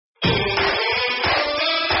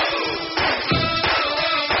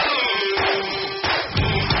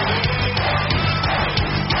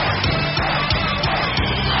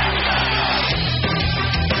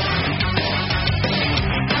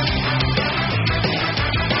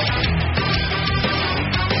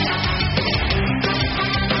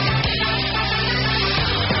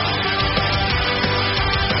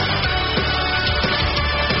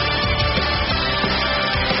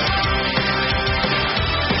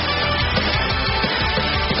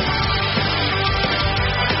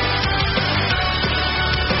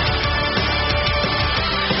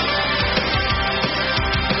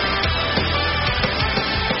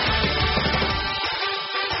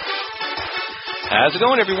How's it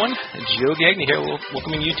going, everyone? Joe Gagne here,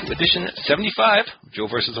 welcoming you to edition 75 of Joe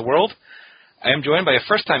vs. the World. I am joined by a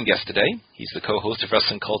first-time guest today. He's the co-host of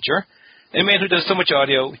Wrestling Culture, a man who does so much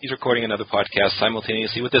audio, he's recording another podcast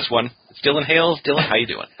simultaneously with this one. It's Dylan Hales. Dylan, how you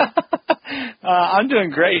doing? I'm doing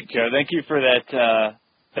great, Joe. Thank you for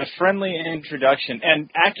that friendly introduction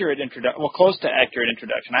and accurate introduction. Well, close to accurate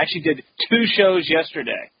introduction. I actually did 2 shows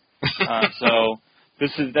yesterday, so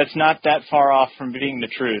that's not that far off from being the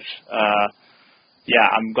truth. Yeah,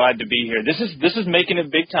 I'm glad to be here. This is making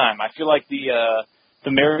it big time. I feel like the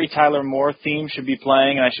Mary Tyler Moore theme should be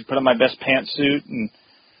playing, and I should put on my best pantsuit and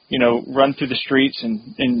run through the streets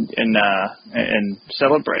and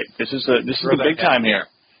celebrate. This is the big time here.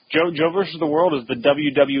 Joe versus the World is the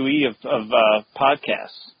WWE of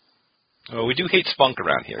podcasts. Oh, we do hate spunk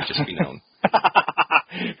around here, just to be known.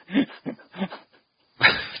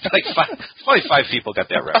 Probably 5 people got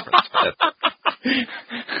that reference.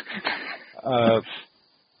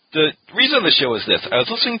 The reason of the show is this. I was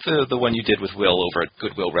listening to the one you did with Will over at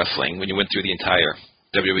Goodwill Wrestling when you went through the entire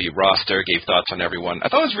WWE roster, gave thoughts on everyone. I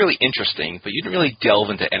thought it was really interesting, but you didn't really delve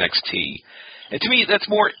into NXT. And to me, that's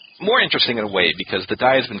more interesting in a way because the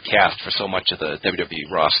die has been cast for so much of the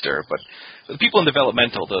WWE roster, but the people in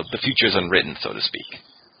developmental, the future's unwritten, so to speak.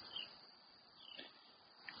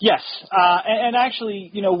 Yes, and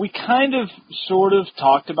actually, we kind of sort of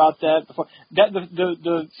talked about that before.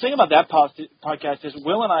 The thing about that podcast is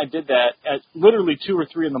Will and I did that at literally 2 or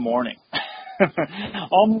 3 in the morning,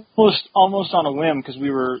 almost on a whim because we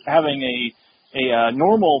were having a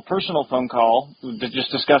normal personal phone call, just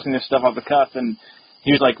discussing this stuff off the cuff, and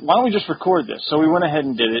he was like, "Why don't we just record this?" So we went ahead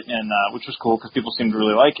and did it, and which was cool because people seemed to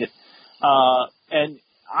really like it. And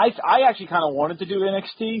I actually kind of wanted to do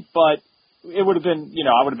NXT, but it would have been,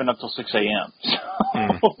 I would have been up till 6 a.m.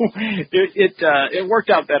 So it worked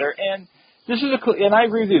out better. And this is and I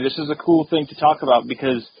agree with you, this is a cool thing to talk about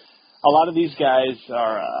because a lot of these guys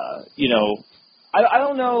are, I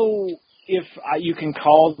don't know if you can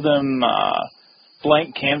call them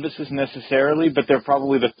blank canvases necessarily, but they're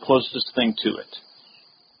probably the closest thing to it.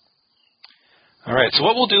 All right, so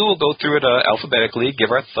what we'll do, we'll go through it alphabetically, give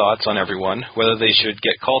our thoughts on everyone, whether they should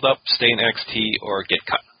get called up, stay in NXT, or get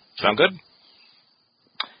cut. Sound good?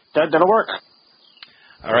 That'll work.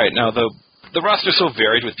 All right. Now, the roster's so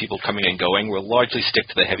varied with people coming and going, we'll largely stick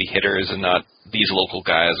to the heavy hitters and not these local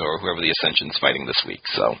guys or whoever the Ascension's fighting this week.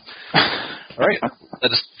 So, all right.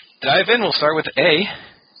 Let's dive in. We'll start with A,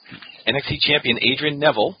 NXT champion Adrian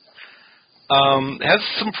Neville. Has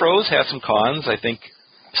some pros, has some cons. I think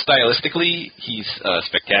stylistically, he's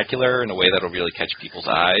spectacular in a way that'll really catch people's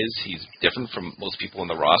eyes. He's different from most people in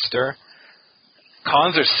the roster.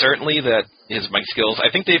 Cons are certainly that his mic skills,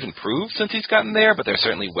 I think they've improved since he's gotten there, but they're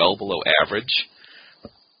certainly well below average.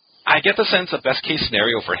 I get the sense the best case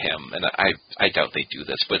scenario for him, and I doubt they do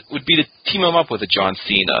this, but would be to team him up with a John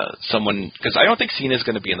Cena, because I don't think Cena's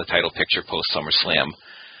going to be in the title picture post SummerSlam.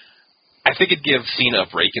 I think it'd give Cena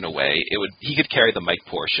a break in a way. He could carry the mic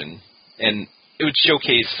portion, and it would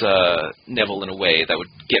showcase Neville in a way that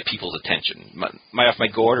would get people's attention. Am I off my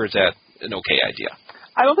gourd, or is that an okay idea?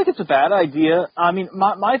 I don't think it's a bad idea. I mean,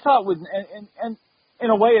 my thought would, and in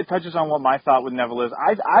a way it touches on what my thought with Neville is.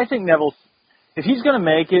 I think Neville, if he's going to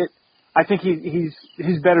make it, I think he's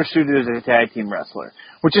better suited as a tag team wrestler,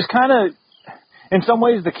 which is kind of, in some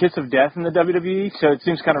ways, the kiss of death in the WWE, so it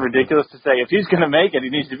seems kind of ridiculous to say if he's going to make it, he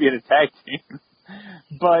needs to be in a tag team.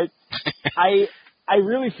 But I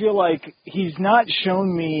really feel like he's not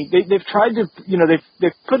shown me, they've tried to,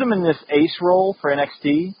 they've put him in this ace role for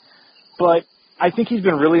NXT, but I think he's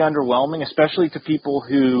been really underwhelming, especially to people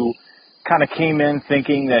who kind of came in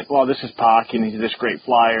thinking that, well, this is Pac, and he's this great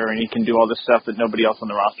flyer, and he can do all this stuff that nobody else on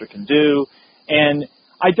the roster can do. And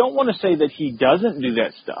I don't want to say that he doesn't do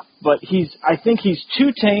that stuff, but I think he's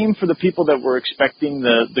too tame for the people that were expecting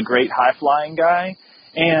the great high-flying guy,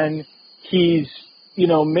 and he's,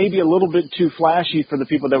 maybe a little bit too flashy for the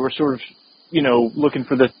people that were sort of, looking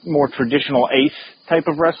for the more traditional ace type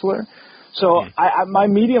of wrestler. So my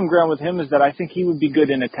medium ground with him is that I think he would be good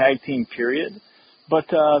in a tag team, period. But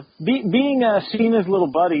being Cena's little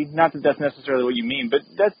buddy, not that that's necessarily what you mean, but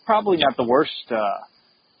that's probably not the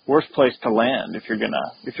worst place to land if you're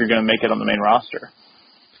gonna make it on the main roster.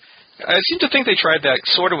 I seem to think they tried that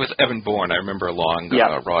sort of with Evan Bourne. I remember a long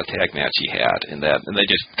Raw tag match he had in that, and they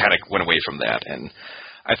just kind of went away from that. And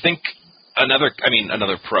I think another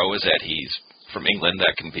pro is that he's from England.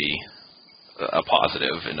 That can be a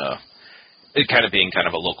positive in it kind of being kind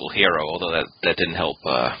of a local hero, although that didn't help,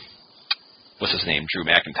 what's his name, Drew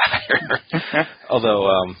McIntyre.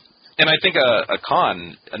 Although, and I think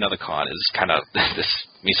another con is kind of, this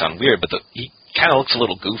may sound weird, but he kind of looks a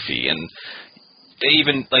little goofy, and they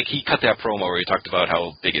even, like, he cut that promo where he talked about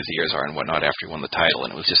how big his ears are and whatnot after he won the title,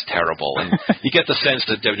 and it was just terrible. And you get the sense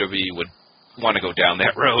that WWE would want to go down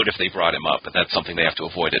that road if they brought him up, but that's something they have to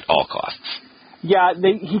avoid at all costs. Yeah,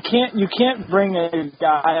 you can't bring a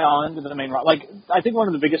guy on to the main roster. Like, I think one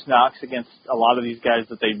of the biggest knocks against a lot of these guys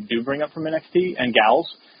that they do bring up from NXT and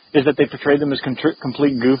gals is that they portray them as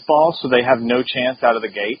complete goofballs, so they have no chance out of the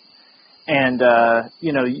gate. And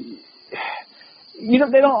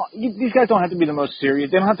these guys don't have to be the most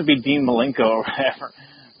serious. They don't have to be Dean Malenko or whatever.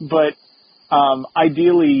 But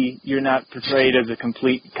ideally, you're not portrayed as a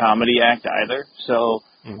complete comedy act either. So,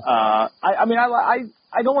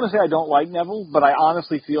 I don't want to say I don't like Neville, but I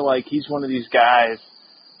honestly feel like he's one of these guys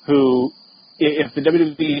who, if the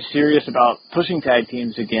WWE is serious about pushing tag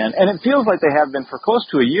teams again, and it feels like they have been for close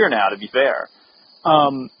to a year now, to be fair,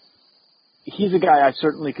 he's a guy I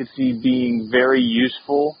certainly could see being very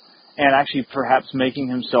useful and actually perhaps making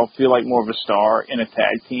himself feel like more of a star in a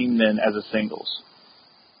tag team than as a singles.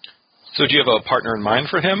 So do you have a partner in mind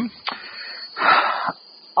for him?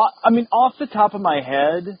 I mean, off the top of my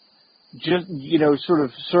head, just, sort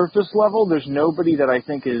of surface level, there's nobody that I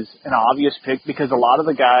think is an obvious pick because a lot of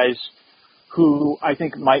the guys who I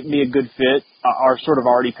think might be a good fit are sort of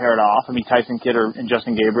already paired off. I mean, Tyson Kidd and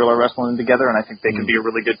Justin Gabriel are wrestling together, and I think they could be a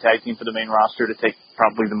really good tag team for the main roster, to take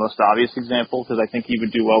probably the most obvious example, because I think he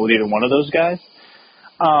would do well with either one of those guys.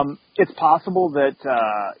 It's possible that,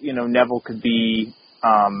 Neville could be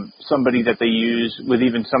somebody that they use with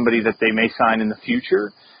even somebody that they may sign in the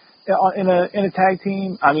future in a tag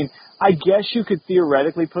team. I mean, I guess you could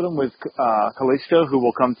theoretically put him with Kalisto, who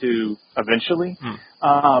will come to eventually.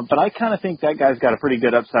 But I kind of think that guy's got a pretty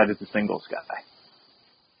good upside as a singles guy.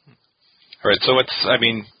 All right, so I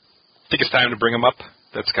think it's time to bring him up.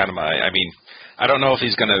 That's kind of I don't know if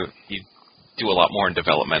he's going to do a lot more in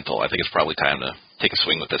developmental. I think it's probably time to take a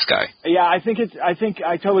swing with this guy. Yeah, I think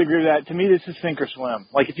I totally agree with that. To me, this is sink or swim.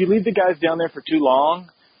 Like, if you leave the guys down there for too long,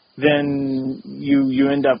 then you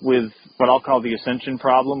end up with what I'll call the ascension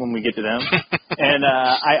problem when we get to them. And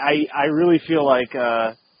I really feel like,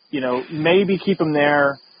 maybe keep them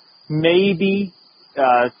there, maybe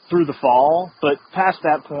through the fall, but past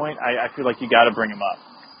that point, I feel like you got to bring them up.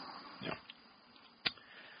 Yeah.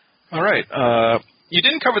 All right. You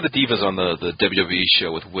didn't cover the Divas on the WWE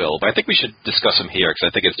show with Will, but I think we should discuss them here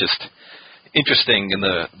because I think it's just interesting in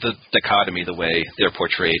the dichotomy, the way they're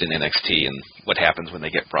portrayed in NXT and what happens when they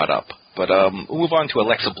get brought up. But we'll move on to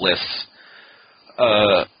Alexa Bliss.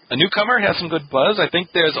 A newcomer, has some good buzz. I think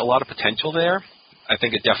there's a lot of potential there. I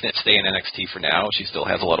think a definite stay in NXT for now. She still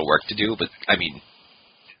has a lot of work to do, but I mean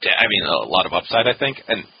a lot of upside, I think.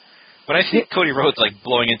 And when I see Cody Rhodes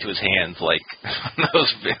blowing into his hands,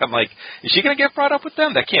 I'm like, is she going to get brought up with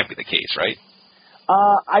them? That can't be the case, right?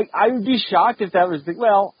 I would be shocked if that was the.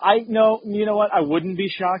 Well, you know what? I wouldn't be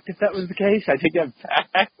shocked if that was the case. I take that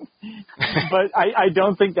back, but I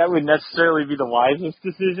don't think that would necessarily be the wisest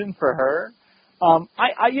decision for her.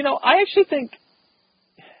 I actually think.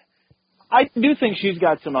 I do think she's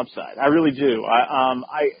got some upside. I really do.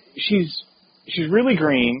 She's really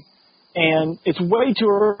green, and it's way too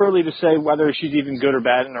early to say whether she's even good or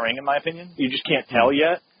bad in the ring, in my opinion. You just can't tell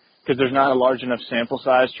yet because there's not a large enough sample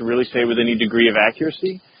size to really say with any degree of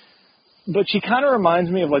accuracy. But she kind of reminds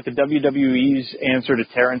me of the WWE's answer to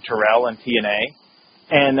Taryn Terrell and TNA.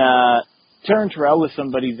 And Taryn Terrell is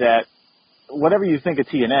somebody that, whatever you think of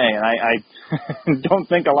TNA, and I don't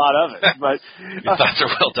think a lot of it, but your thoughts are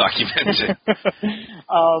well documented.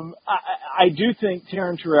 I do think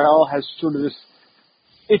Taryn Terrell has sort of this.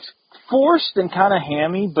 It's forced and kind of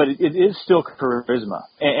hammy, but it is still charisma,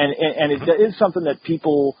 and it is something that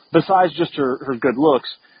people, besides just her good looks,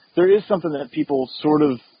 there is something that people sort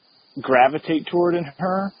of gravitate toward in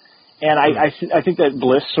her, and I think that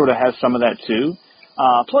Bliss sort of has some of that too.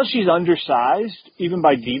 Plus, she's undersized, even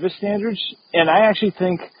by Diva standards. And I actually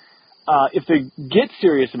think if they get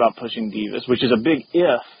serious about pushing Divas, which is a big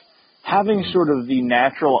if, having sort of the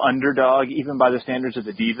natural underdog, even by the standards of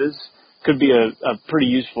the Divas, could be a pretty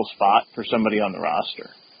useful spot for somebody on the roster.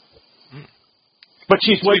 But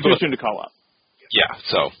she's way too soon to call up. Yeah,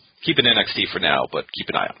 so keep an NXT for now, but keep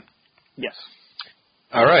an eye on. Yes.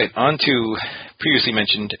 All right, on to previously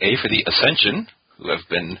mentioned for the Ascension, who have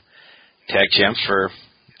been tag champs for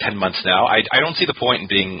 10 months now. I don't see the point in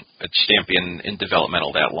being a champion in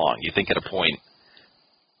developmental that long. You think at a point,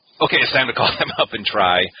 okay, it's time to call them up and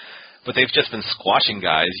try, but they've just been squashing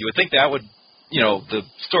guys. You would think that would, the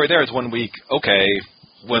story there is 1 week, okay,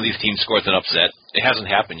 one of these teams scores an upset. It hasn't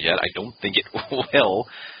happened yet. I don't think it will,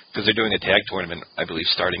 because they're doing a tag tournament, I believe,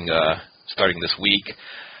 starting this week.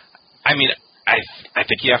 I mean, I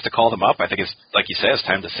think you have to call them up. I think it's, like you said, it's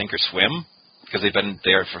time to sink or swim. because they've been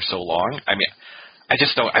there for so long. I mean, I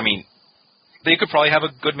just don't. I mean, they could probably have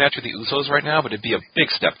a good match with the Usos right now, but it'd be a big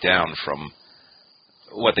step down from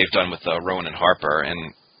what they've done with Rowan and Harper.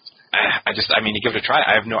 And I mean, you give it a try.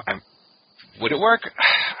 Would it work?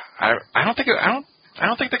 I don't think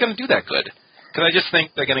they're going to do that good, because I just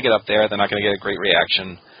think they're going to get up there. They're not going to get a great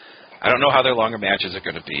reaction. I don't know how their longer matches are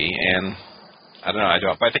going to be, and I don't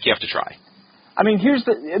know. But I think you have to try. I mean, here's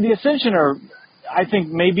the Ascension are, I think,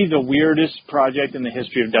 maybe the weirdest project in the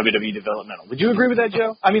history of WWE developmental. Would you agree with that,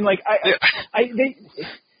 Joe? I mean, like,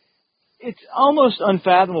 it's almost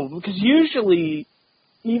unfathomable, because usually,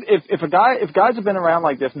 if guys have been around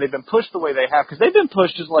like this and they've been pushed the way they have, because they've been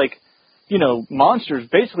pushed as like, monsters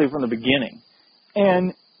basically from the beginning,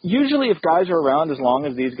 and usually if guys are around as long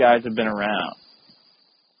as these guys have been around,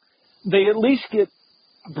 they at least get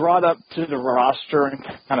brought up to the roster and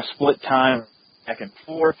kind of split time back and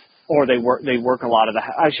forth, or they work a lot of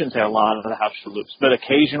I shouldn't say a lot of the house show loops, but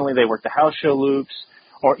occasionally they work the house show loops,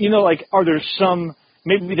 or are there some,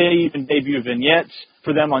 maybe they even debut vignettes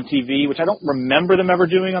for them on TV, which I don't remember them ever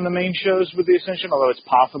doing on the main shows with the Ascension, although it's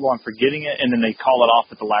possible I'm forgetting it, and then they call it off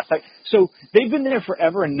at the last second. So they've been there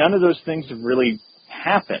forever, and none of those things have really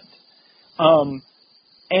happened.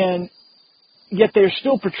 And yet they're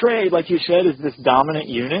still portrayed, like you said, as this dominant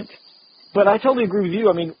unit. But I totally agree with you.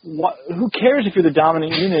 I mean, who cares if you're the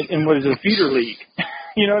dominant unit in what is a feeder league?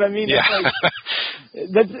 You know what I mean? Yeah.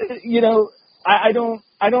 I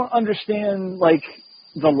don't understand, like,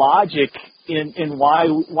 the logic in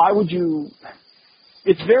why would you.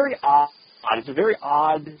 It's very odd. It's a very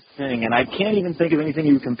odd thing, and I can't even think of anything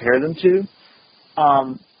you would compare them to.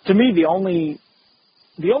 To me, the only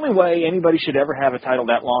way anybody should ever have a title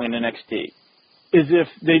that long in NXT is if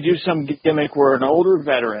they do some gimmick where an older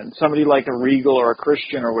veteran, somebody like a Regal or a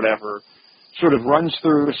Christian or whatever, sort of runs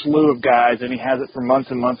through a slew of guys, and he has it for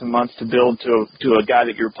months and months and months to build to a guy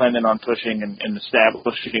that you're planning on pushing and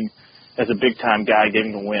establishing as a big-time guy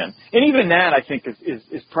getting a win. And even that, I think,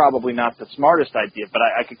 is probably not the smartest idea, but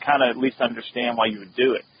I could kind of at least understand why you would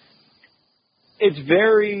do it. It's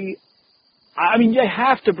very... I mean, you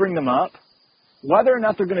have to bring them up. Whether or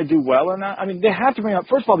not they're going to do well or not, I mean, they have to bring up...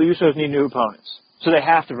 First of all, the Usos need new opponents, so they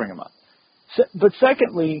have to bring them up. But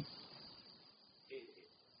secondly,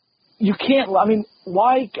 you can't... I mean,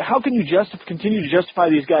 why? How can you continue to justify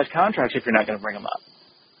these guys' contracts if you're not going to bring them up?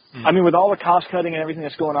 I mean, with all the cost-cutting and everything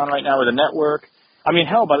that's going on right now with the network, I mean,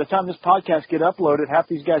 hell, by the time this podcast get uploaded, half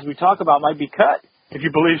these guys we talk about might be cut, if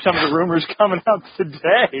you believe some of the rumors coming out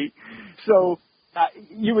today. So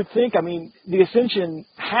you would think, I mean, the Ascension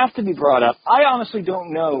have to be brought up. I honestly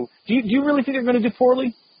don't know. Do you really think they're going to do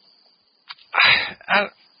poorly? I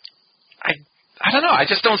don't know. I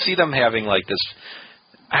just don't see them having, like, this...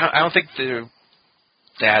 I don't think they're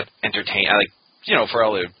that entertaining. Like, for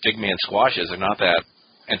all their big man squashes, they're not that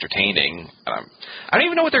entertaining. I don't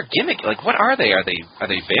even know what their gimmick. Like, what are they? Are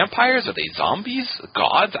they vampires? Are they zombies?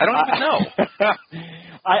 Gods? I don't even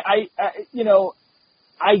know.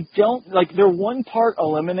 I don't like. They're one part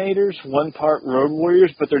Eliminators, one part Road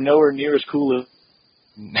Warriors, but they're nowhere near as cool as.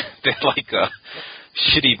 They're like a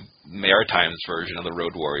shitty Maritimes version of the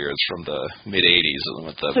Road Warriors from the mid '80s,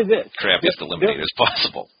 with the crappiest Eliminators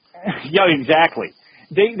possible. Yeah, exactly.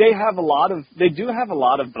 They have a lot of. They do have a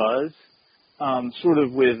lot of buzz. Sort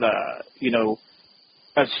of with, a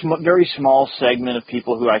very small segment of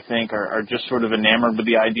people who I think are just sort of enamored with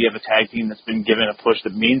the idea of a tag team that's been given a push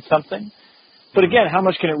that means something. But again, how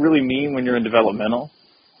much can it really mean when you're in developmental?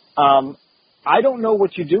 I don't know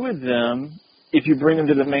what you do with them if you bring them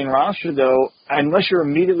to the main roster, though, unless you're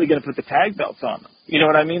immediately going to put the tag belts on them. You know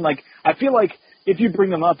what I mean? Like, I feel like if you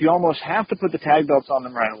bring them up, you almost have to put the tag belts on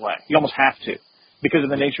them right away. You almost have to because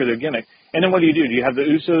of the nature of their gimmick. And then what do? Do you have the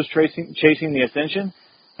Usos chasing the Ascension?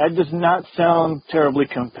 That does not sound terribly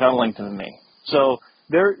compelling to me. So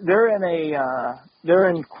they're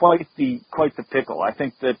in quite the pickle. I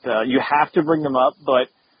think that you have to bring them up, but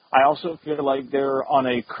I also feel like they're on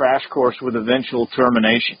a crash course with eventual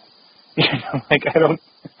termination. Like I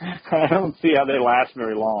don't see how they last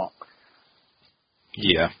very long.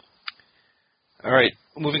 Yeah. All right,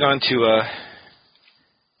 moving on to.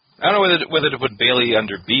 I don't know whether to put Bayley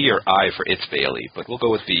under B or I for It's Bayley, but we'll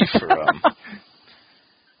go with B for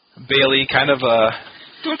Bayley.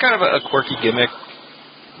 Doing kind of a quirky gimmick,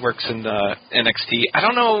 works in NXT. I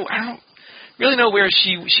don't really know where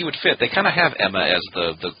she would fit. They kind of have Emma as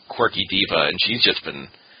the quirky diva, and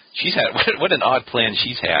she's had what an odd plan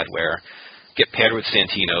she's had, where get paired with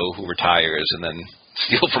Santino, who retires, and then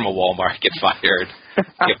steal from a Walmart, get fired,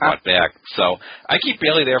 get brought back. So I keep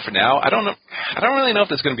Bayley there for now. I don't really know if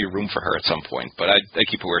there's going to be room for her at some point, but I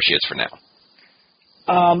keep her where she is for now.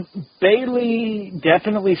 Bailey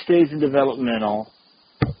definitely stays in developmental.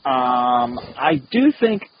 I do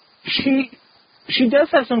think she does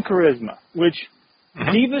have some charisma, which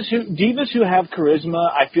divas who have charisma,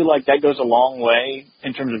 I feel like that goes a long way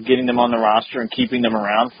in terms of getting them on the roster and keeping them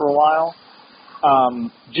around for a while.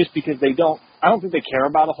 Just because I don't think they care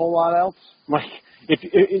about a whole lot else. Like if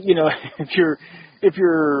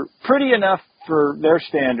you're pretty enough for their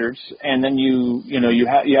standards, and then you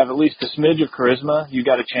have at least a smidge of charisma, you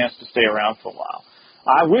got a chance to stay around for a while.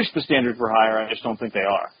 I wish the standards were higher. I just don't think they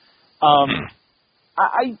are.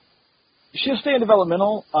 She'll stay in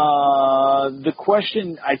developmental. The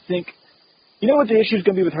question, I think, what the issue is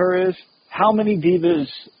going to be with her is how many divas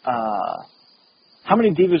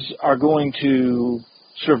are going to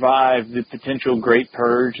survive the potential great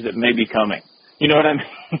purge that may be coming. You know what I mean?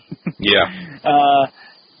 Yeah.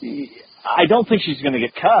 I don't think she's going to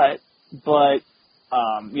get cut, but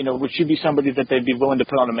would she be somebody that they'd be willing to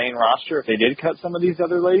put on the main roster if they did cut some of these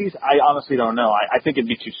other ladies? I honestly don't know. I think it'd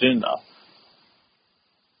be too soon, though.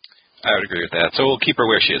 I would agree with that. So we'll keep her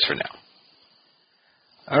where she is for now.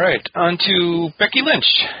 All right, on to Becky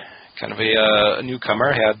Lynch. Kind of a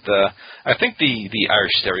newcomer. I think the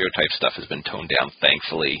Irish stereotype stuff has been toned down,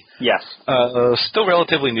 thankfully. Yes. Still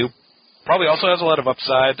relatively new. Probably also has a lot of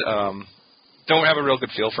upside. Don't have a real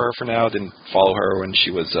good feel for her for now. Didn't follow her when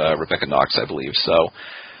she was Rebecca Knox, I believe. So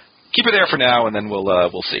keep her there for now, and then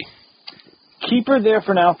we'll see. Keep her there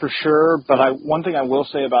for now for sure. But one thing I will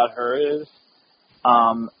say about her is,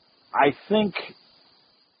 I think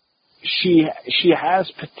she has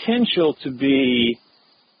potential to be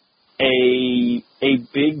a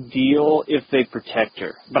big deal if they protect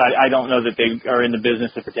her. But I don't know that they are in the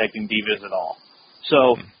business of protecting divas at all.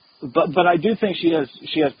 So. But I do think she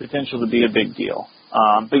has potential to be a big deal.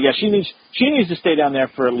 But yeah, she needs to stay down there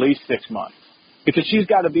for at least 6 months because she's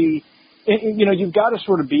got to be, you've got to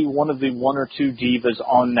sort of be one of the one or two divas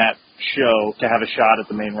on that show to have a shot at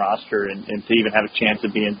the main roster and to even have a chance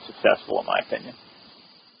of being successful, in my opinion.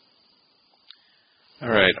 All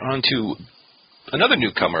right, on to another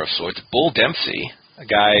newcomer of sorts, Bull Dempsey, a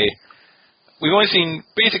guy we've only seen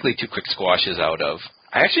basically 2 quick squashes out of.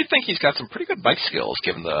 I actually think he's got some pretty good mic skills,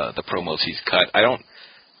 given the promos he's cut. I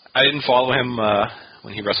didn't follow him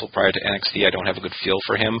when he wrestled prior to NXT. I don't have a good feel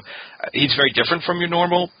for him. He's very different from your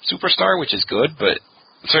normal superstar, which is good, but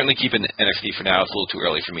certainly keeping NXT for now. It's a little too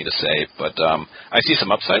early for me to say, but I see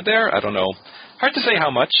some upside there. I don't know. Hard to say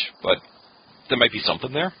how much, but there might be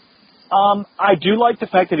something there. I do like the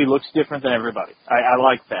fact that he looks different than everybody. I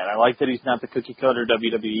like that. I like that he's not the cookie-cutter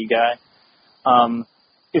WWE guy.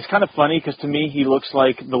 It's kind of funny because to me he looks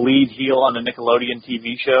like the lead heel on a Nickelodeon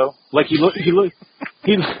TV show. Like he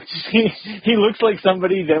looks like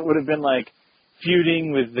somebody that would have been like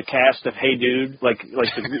feuding with the cast of Hey Dude.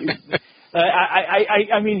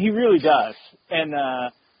 I mean he really does. And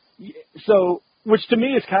so which to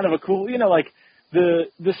me is kind of a cool, like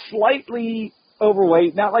the slightly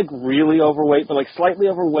overweight, not like really overweight, but like slightly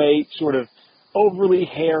overweight, sort of overly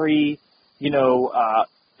hairy,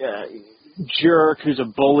 jerk who's a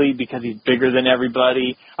bully because he's bigger than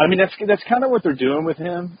everybody. I mean, that's kind of what they're doing with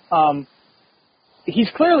him. He's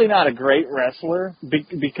clearly not a great wrestler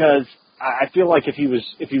because I feel like if he was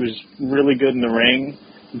really good in the ring,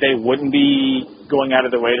 they wouldn't be going out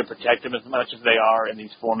of their way to protect him as much as they are in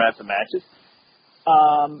these formats of matches.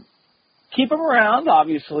 Keep him around,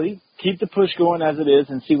 obviously. Keep the push going as it is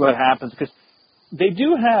and see what happens because they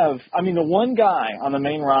do have, the one guy on the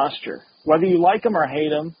main roster, whether you like him or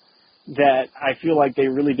hate him, that I feel like they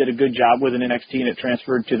really did a good job with in NXT and it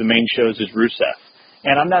transferred to the main shows is Rusev.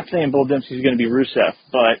 And I'm not saying Bull Dempsey's going to be Rusev,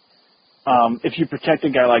 but if you protect a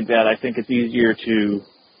guy like that, I think it's easier to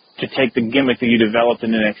take the gimmick that you developed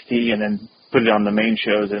in NXT and then put it on the main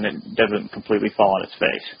shows and it doesn't completely fall on its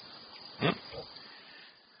face.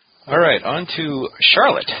 All right, on to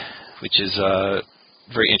Charlotte, which is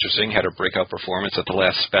very interesting. Had her breakout performance at the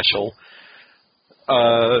last special.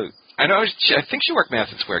 I think she worked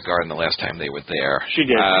Madison Square Garden the last time they were there. She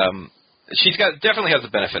did. She's definitely has the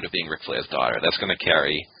benefit of being Ric Flair's daughter. That's going to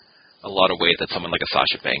carry a lot of weight that someone like a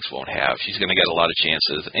Sasha Banks won't have. She's going to get a lot of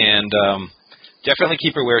chances, and definitely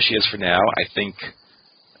keep her where she is for now. I think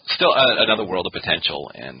still another world of potential,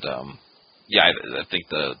 and I think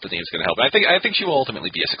the name's going to help. I think she will ultimately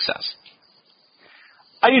be a success.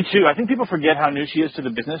 I do too. I think people forget how new she is to the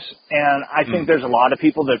business, and I think there's a lot of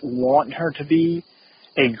people that want her to be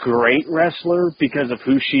a great wrestler because of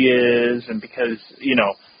who she is and because,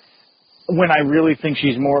 when I really think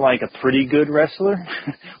she's more like a pretty good wrestler,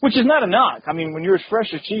 which is not a knock. I mean, when you're as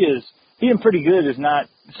fresh as she is, being pretty good is not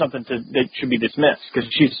something that should be dismissed because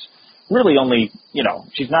she's really only,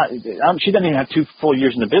 she doesn't even have 2 full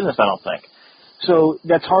years in the business, I don't think. So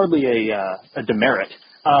that's hardly a demerit.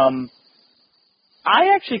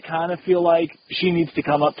 I actually kind of feel like she needs to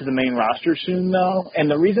come up to the main roster soon, though.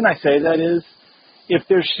 And the reason I say that is if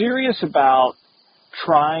they're serious about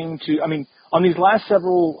trying to, on these last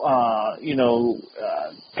several,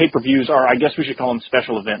 pay-per-views, or I guess we should call them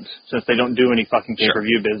special events, since they don't do any fucking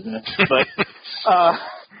pay-per-view business. But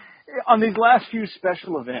on these last few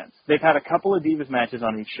special events, they've had a couple of Divas matches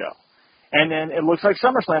on each show. And then it looks like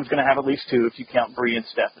SummerSlam's going to have at least 2 if you count Brie and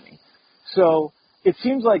Stephanie. So it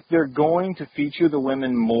seems like they're going to feature the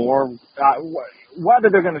women more. Whether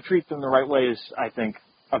they're going to treat them the right way is, I think,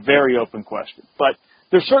 a very open question. But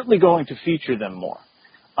they're certainly going to feature them more.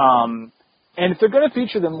 And if they're going to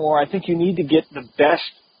feature them more, I think you need to get the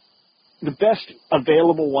best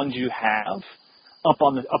available ones you have up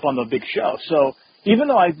on the big show. So even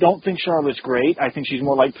though I don't think Charlotte's great, I think she's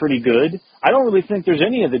more like pretty good. I don't really think there's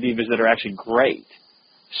any of the Divas that are actually great.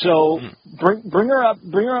 So bring her up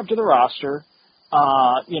to the roster.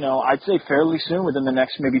 I'd say fairly soon, within the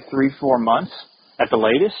next maybe 3-4 months at the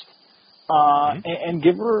latest, and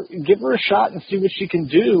give her a shot and see what she can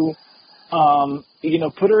do.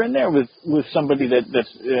 Put her in there with somebody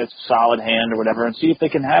that's a solid hand or whatever, and see if they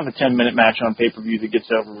can have a 10-minute match on pay-per-view that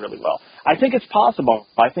gets over really well. I think it's possible.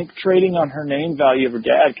 I think trading on her name value of her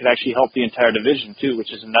dad could actually help the entire division too,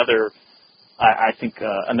 which is another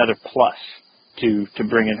plus to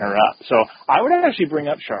bringing her up. So I would actually bring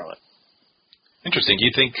up Charlotte. Interesting. Do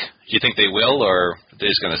you think they will, or they're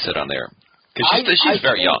just going to sit on there? Because she's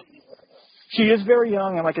very young. She is very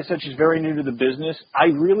young, and like I said, she's very new to the business. I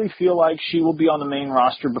really feel like she will be on the main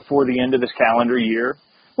roster before the end of this calendar year,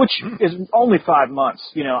 which is only 5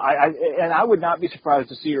 months. I would not be surprised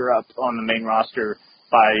to see her up on the main roster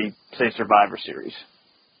by, say, Survivor Series.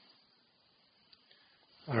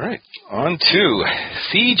 All right, on to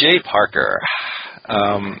C.J. Parker.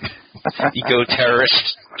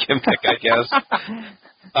 Eco-terrorist gimmick, I guess.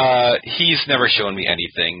 He's never shown me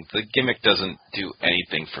anything. The gimmick doesn't do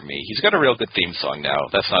anything for me. He's got a real good theme song now.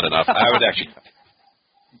 That's not enough. I would actually...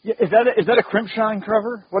 Yeah, is that a Crimpshrine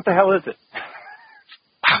cover? What the hell is it?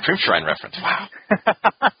 Wow, Crimpshrine reference. Wow.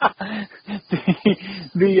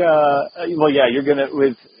 You're gonna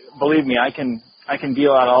believe me, I can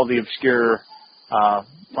deal out all the obscure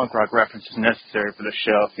punk rock references necessary for the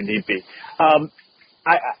show if you need be.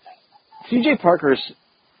 C.J. Parker's...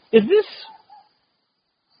 Is this...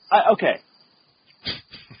 okay.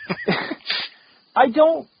 I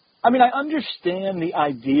understand the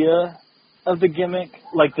idea of the gimmick,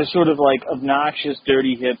 like the sort of like obnoxious,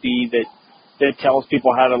 dirty hippie that tells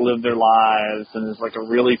people how to live their lives and is like a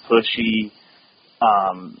really pushy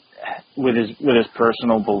with his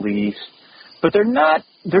personal beliefs. But they're not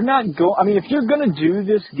if you're going to do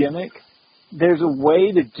this gimmick, there's a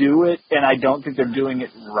way to do it, and I don't think they're doing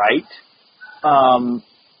it right.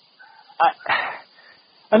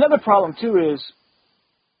 Another problem, too, is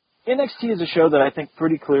NXT is a show that I think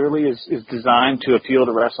pretty clearly is designed to appeal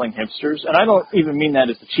to wrestling hipsters. And I don't even mean that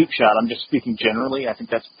as a cheap shot. I'm just speaking generally. I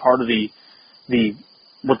think that's part of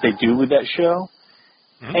what they do with that show.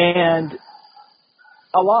 Mm-hmm. And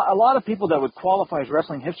a lot of people that would qualify as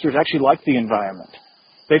wrestling hipsters actually like the environment.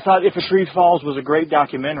 They thought If a Tree Falls was a great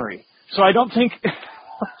documentary. So I don't think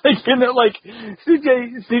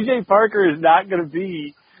CJ Parker is not going to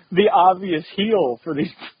be the obvious heel for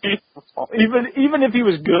these people, even if he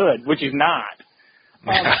was good, which he's not.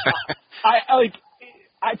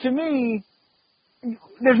 To me,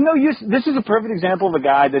 there's no use. This is a perfect example of a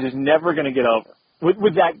guy that is never going to get over.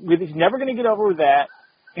 He's never going to get over with that,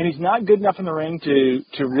 and he's not good enough in the ring to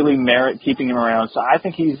really merit keeping him around. So I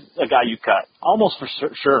think he's a guy you cut, almost for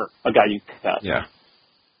sure a guy you cut. Yeah,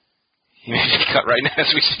 he may be cut right now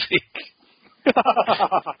as we speak.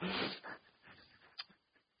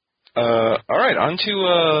 All right, on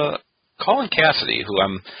to Colin Cassidy, who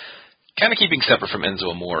I'm kind of keeping separate from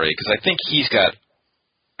Enzo Amore, because I actually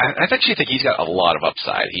think he's got a lot of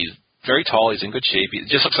upside. He's very tall. He's in good shape. He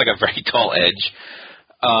just looks like a very tall edge.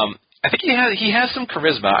 I think he has some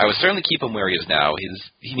charisma. I would certainly keep him where he is now.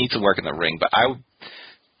 He needs some work in the ring, but I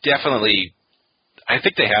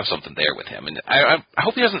think they have something there with him. And I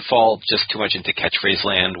hope he doesn't fall just too much into catchphrase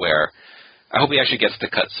land, where I hope he actually gets to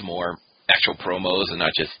cut some more actual promos and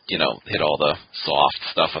not just, hit all the soft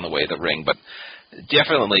stuff on the way to the ring. But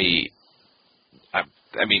definitely,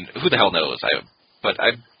 who the hell knows? But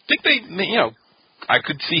I think I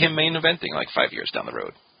could see him main eventing like 5 years down the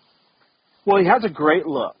road. Well, he has a great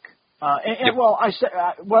look. Yep. Well, I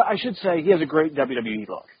should say he has a great WWE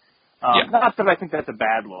look. Not that I think that's a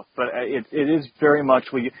bad look, but it is very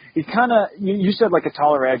much what he kind of, you said like a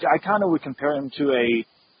taller edge. I kind of would compare him to a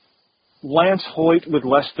Lance Hoyt with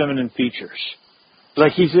less feminine features.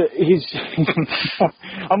 Like he's a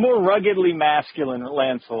more ruggedly masculine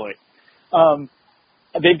Lance Hoyt.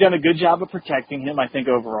 They've done a good job of protecting him, I think,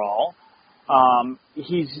 overall.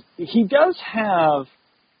 He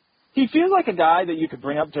feels like a guy that you could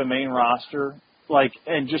bring up to a main roster,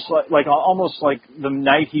 and just like almost like the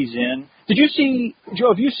night he's in. Did you see, Joe?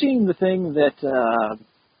 Have you seen the thing that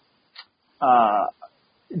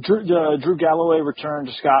Drew Galloway returned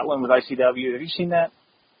to Scotland with ICW? Have you seen that?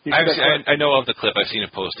 I know of the clip. I've seen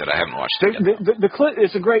it posted. I haven't watched it yet. The clip,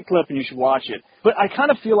 it's a great clip, and you should watch it. But I kind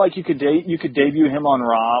of feel like you could debut him on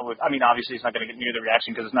Raw. Obviously, he's not going to get near the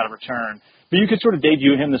reaction because it's not a return. But you could sort of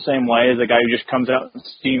debut him the same way as a guy who just comes out and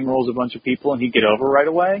steamrolls a bunch of people, and he'd get over right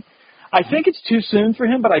away. I think it's too soon for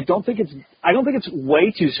him, but I don't think it's way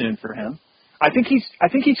too soon for him. I think he's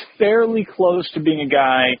fairly close to being a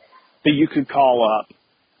guy that you could call up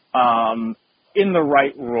in the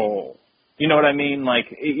right role. You know what I mean?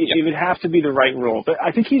 It would have to be the right role. But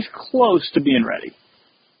I think he's close to being ready.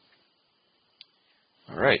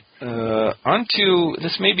 All right. On to,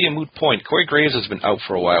 this may be a moot point. Corey Graves has been out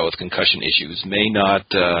for a while with concussion issues. May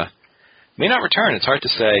not return. It's hard to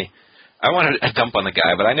say. I wanted a dump on the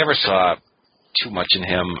guy, but I never saw too much in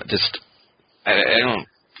him.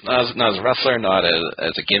 Not as a wrestler, not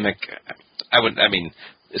as a gimmick.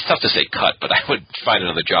 It's tough to say cut, but I would find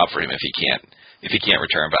another job for him if he can't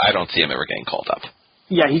return, but I don't see him ever getting called up.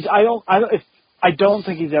 Yeah, I don't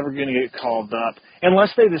think he's ever going to get called up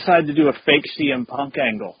unless they decide to do a fake CM Punk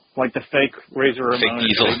angle, like the fake Razor Ramon. Fake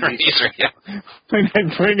Diesel, yeah. They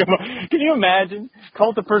bring him up. Can you imagine?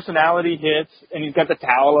 Cult of Personality hits, and he's got the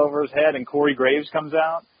towel over his head, and Corey Graves comes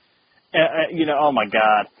out. Oh my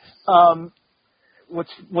God.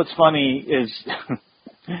 What's funny is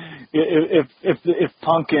if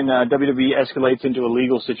Punk in WWE escalates into a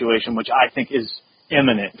legal situation, which I think is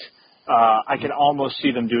imminent, I can almost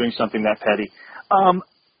see them doing something that petty.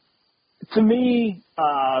 To me,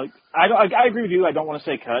 I agree with you. I don't want to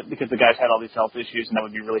say cut because the guy's had all these health issues, and that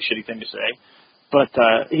would be a really shitty thing to say. But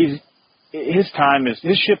his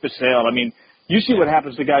ship has sailed. You see what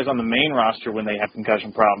happens to guys on the main roster when they have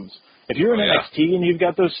concussion problems. If you're in NXT and you've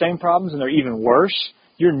got those same problems and they're even worse,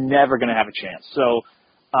 you're never going to have a chance. So,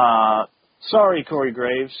 sorry, Corey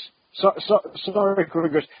Graves. Sorry, Corey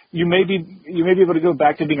Graves. You may be able to go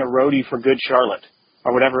back to being a roadie for Good Charlotte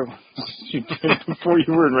or whatever you did before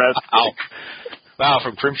you were in wrestling. Wow,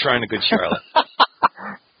 from Crim Shrine to Good Charlotte.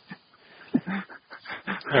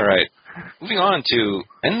 All right. Moving on to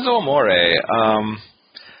Enzo Amore.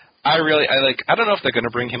 I don't know if they're going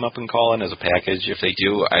to bring him up and Colin as a package. If they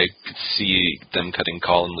do, I could see them cutting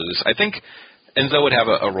Colin loose. I think Enzo would have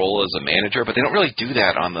a role as a manager, but they don't really do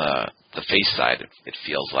that on the face side, it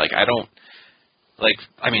feels like.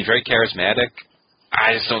 Very charismatic.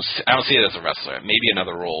 I don't see it as a wrestler. Maybe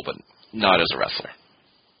another role, but not as a wrestler.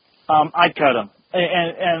 I'd cut him.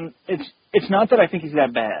 And it's not that I think he's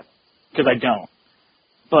that bad, because I don't.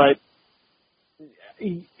 But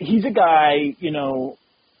he's a guy, and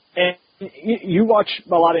you watch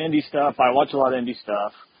a lot of indie stuff. I watch a lot of indie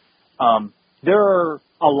stuff. There are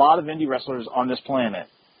a lot of indie wrestlers on this planet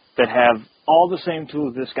that have all the same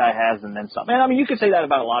tools this guy has and then some. And you could say that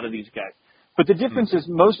about a lot of these guys. But the difference is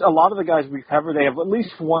a lot of the guys we cover, they have at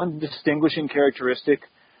least one distinguishing characteristic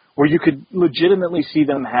where you could legitimately see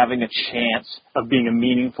them having a chance of being a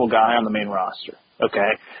meaningful guy on the main roster.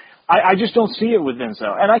 Okay? I just don't see it with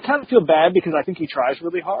Enzo. And I kind of feel bad because I think he tries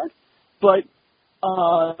really hard. But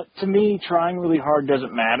to me, trying really hard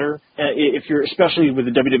doesn't matter. Especially with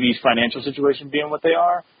the WWE's financial situation being what they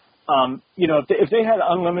are. If they had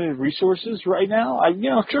unlimited resources right now,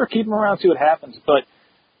 sure, keep them around, see what happens. But,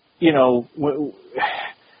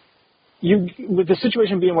 with the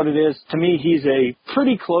situation being what it is, to me, he's a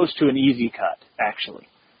pretty close to an easy cut, actually.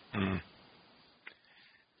 Mm.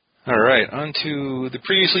 All right, on to the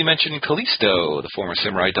previously mentioned Kalisto, the former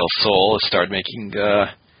Samurai del Sol, has started making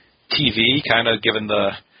TV, kind of given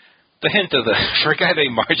the hint of for a guy they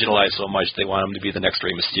marginalized so much, they want him to be the next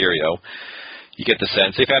Rey Mysterio. You get the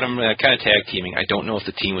sense. They've had him kind of tag teaming. I don't know if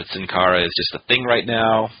the team with Sin Cara is just a thing right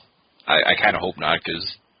now. I kind of hope not,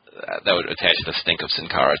 because that would attach the stink of Sin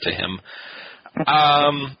Cara to him.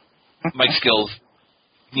 Mike Skills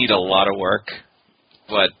need a lot of work,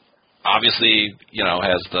 but obviously,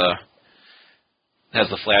 has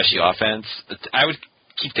the flashy offense. I would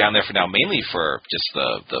keep down there for now, mainly for just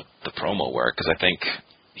the promo work, because I think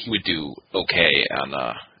he would do okay on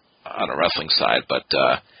a wrestling side, but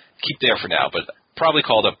keep there for now. But probably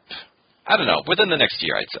called up, I don't know, within the next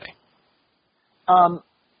year, I'd say.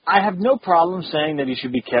 I have no problem saying that he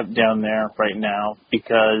should be kept down there right now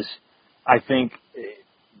because I think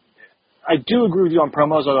I do agree with you on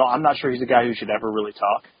promos, although I'm not sure he's a guy who should ever really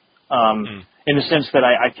talk. In the sense that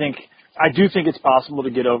I do think it's possible to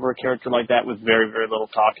get over a character like that with very, very little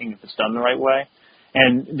talking if it's done the right way.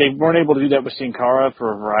 And they weren't able to do that with Sin Cara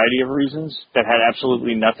for a variety of reasons that had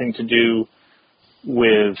absolutely nothing to do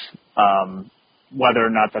with whether or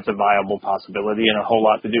not that's a viable possibility, and a whole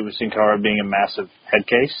lot to do with Sin Cara being a massive head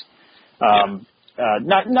case. Not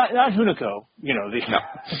Hunico,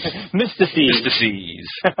 Mystices. Mystices.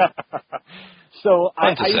 So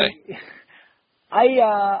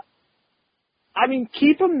I mean,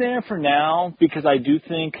 keep him there for now because I do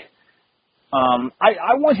think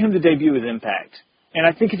I want him to debut with Impact. And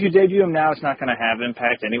I think if you debut him now, it's not going to have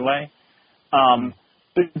impact anyway.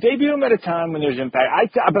 But debut him at a time when there's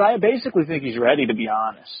impact. But I basically think he's ready, to be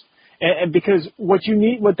honest. And because what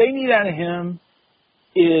they need out of him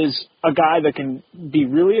is a guy that can be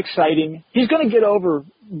really exciting. He's going to get over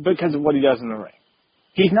because of what he does in the ring.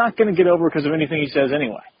 He's not going to get over because of anything he says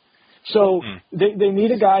anyway. So they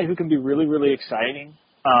need a guy who can be really, really exciting.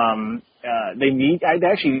 WWE's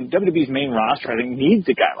main roster, I think, needs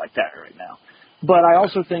a guy like that right now. But I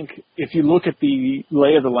also think if you look at the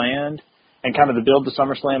lay of the land and kind of the build to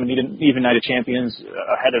SummerSlam and even Night of Champions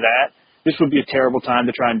ahead of that, this would be a terrible time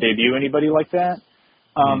to try and debut anybody like that.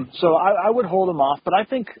 So I would hold him off, but I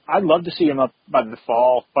think I'd love to see him up by the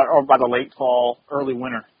fall, or by the late fall, early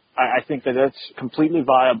winter. I think that's completely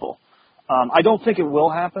viable. I don't think it will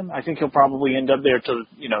happen. I think he'll probably end up there till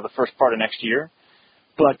the first part of next year.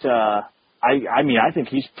 But I think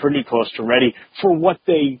he's pretty close to ready for what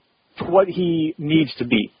he needs to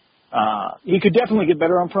be. He could definitely get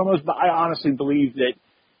better on promos, but I honestly believe that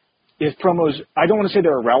his promos, I don't want to say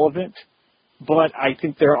they're irrelevant, but I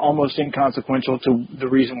think they're almost inconsequential to the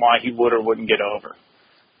reason why he would or wouldn't get over.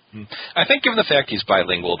 I think given the fact he's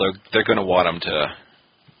bilingual, they're going to want him to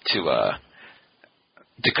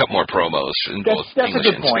cut more promos in both English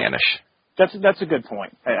and Spanish. That's a good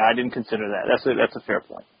point. I didn't consider that. That's a fair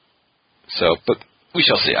point. So, but we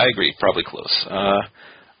shall see. I agree. Probably close.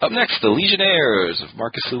 Up next, the Legionnaires of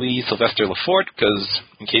Marcus Lee, Sylvester Lefort, because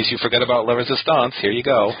in case you forget about La Resistance, here you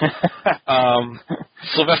go.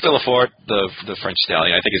 Sylvester Lefort, the French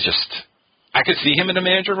stallion, I think is just, I could see him in a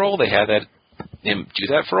manager role. They had him do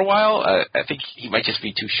that for a while. I think he might just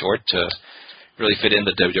be too short to really fit in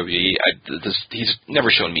the WWE. He's never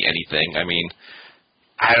shown me anything. I mean,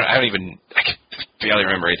 I can barely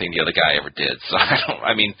remember anything the other guy ever did. So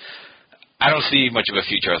I don't see much of a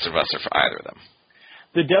future as a wrestler for either of them.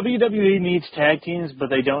 The WWE needs tag teams, but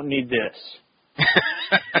they don't need this.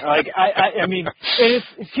 I mean,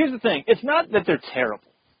 here's the thing. It's not that they're terrible.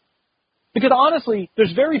 Because honestly,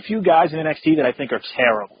 there's very few guys in NXT that I think are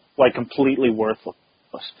terrible, like completely worthless.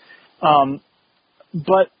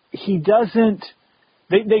 But he doesn't,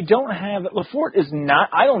 they don't have, Lefort is not,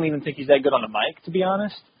 I don't even think he's that good on the mic, to be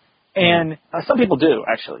honest. And some people do,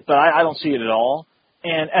 actually, but I don't see it at all.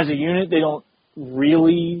 And as a unit, they don't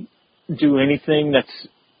really do anything that's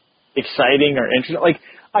exciting or interesting. Like,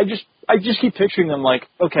 I just keep picturing them like,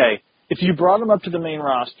 okay, if you brought them up to the main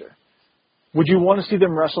roster, would you want to see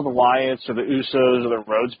them wrestle the Wyatts or the Usos or the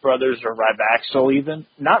Rhodes brothers or Ryback even?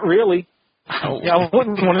 Not really. Oh. I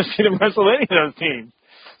wouldn't want to see them wrestle any of those teams.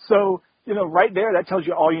 So, right there, that tells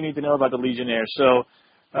you all you need to know about the Legionnaires. So,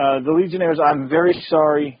 the Legionnaires, I'm very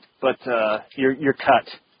sorry, but you're cut.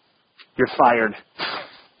 You're fired.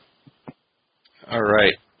 All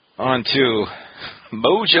right. On to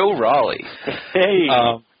Mojo Rawley. Hey.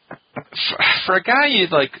 For a guy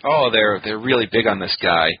you'd like, oh, they're really big on this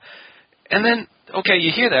guy. And then, okay,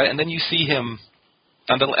 you hear that, and then you see him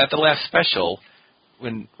at the last special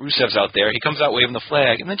when Rusev's out there. He comes out waving the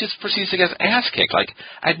flag, and then just proceeds to get his ass kicked. Like,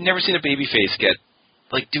 I'd never seen a babyface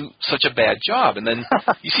do such a bad job. And then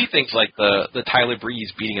you see things like the Tyler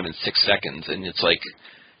Breeze beating him in 6 seconds, and it's like,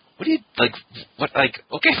 what do you like? What like?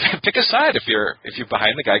 Okay, pick a side. If you're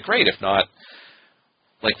behind the guy, great. If not,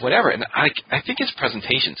 like whatever. And I think his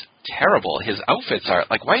presentation's terrible. His outfits are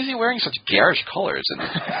like, why is he wearing such garish colors? And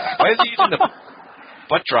why is he using the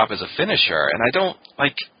butt drop as a finisher? And I don't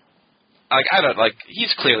like.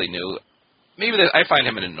 He's clearly new. Maybe I find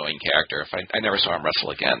him an annoying character. I never saw him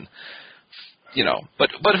wrestle again.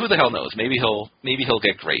 But who the hell knows? Maybe he'll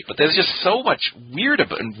get great. But there's just so much weird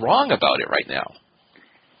and wrong about it right now.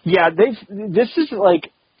 Yeah, this is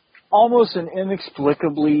like almost an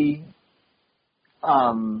inexplicably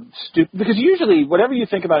stupid, because usually whatever you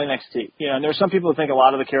think about NXT, and there's some people who think a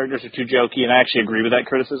lot of the characters are too jokey, and I actually agree with that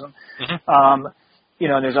criticism. Mm-hmm.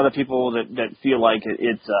 and there's other people that feel like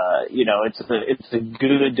it's a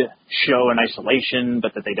good show in isolation,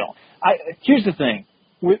 but that they don't. Here's the thing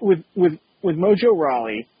with Mojo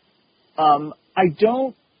Rawley, I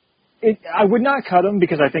would not cut him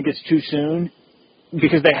because I think it's too soon,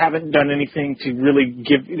 because they haven't done anything to really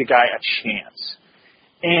give the guy a chance.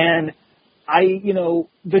 And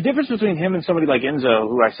the difference between him and somebody like Enzo,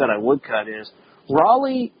 who I said I would cut, is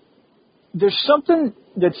Rawley. There's something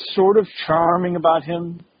that's sort of charming about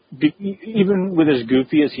him, even with as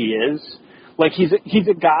goofy as he is. Like he's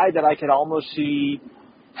a guy that I could almost see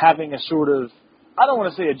having a sort of, I don't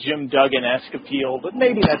want to say a Jim Duggan-esque appeal, but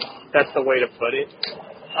maybe that's the way to put it.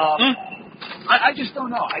 I just don't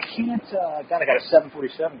know. I can't. God, I got a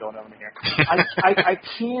 747 going on here.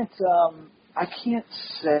 I can't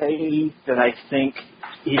say that I think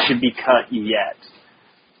he should be cut yet.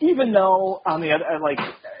 Even though, on the other,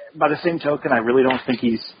 by the same token, I really don't think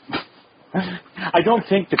I don't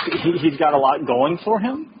think that he's got a lot going for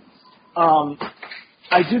him.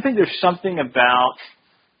 I do think there's something about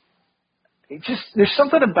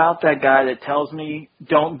that guy that tells me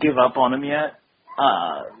don't give up on him yet.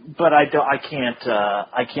 But I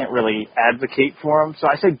can't really advocate for him. So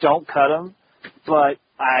I say don't cut him, but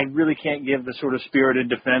I really can't give the sort of spirited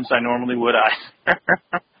defense I normally would either.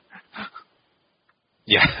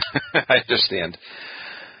 Yeah, I understand.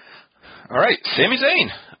 All right, Sami Zayn.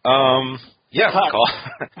 Call.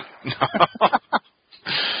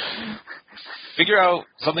 Figure out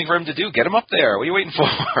something for him to do. Get him up there. What are you waiting for?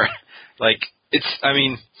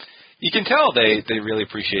 You can tell they really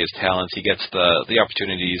appreciate his talent. He gets the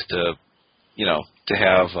opportunities to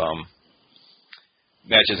have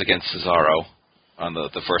matches against Cesaro on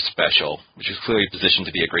the first special, which is clearly positioned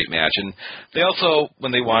to be a great match. And they also,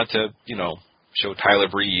 when they want to, show Tyler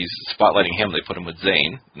Breeze, spotlighting him, they put him with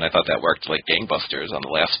Zayn, and I thought that worked like gangbusters on the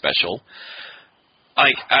last special. I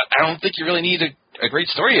don't think you really need a great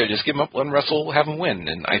story here. Just give him up, let him wrestle, have him win,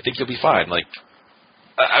 and I think you'll be fine. Maybe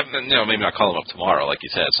not call him up tomorrow, like you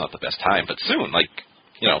said, it's not the best time, but soon,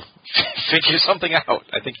 figure something out.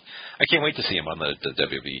 I can't wait to see him on the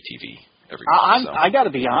WWE TV every week. I got to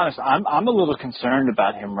be honest, I'm a little concerned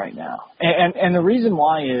about him right now, and the reason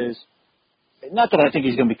why is, not that I think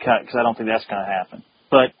he's going to be cut, because I don't think that's going to happen.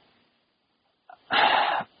 But,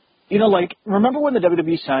 remember when the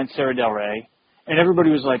WWE signed Sarah Del Rey? And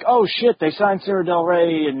everybody was like, oh, shit, they signed Sarah Del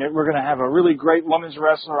Rey, and we're going to have a really great women's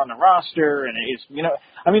wrestler on the roster. And it's,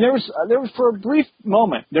 there was for a brief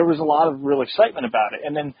moment, there was a lot of real excitement about it.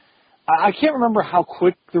 And then I can't remember how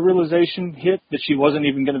quick the realization hit that she wasn't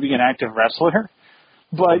even going to be an active wrestler.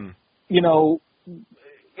 But,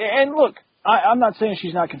 and look, I'm not saying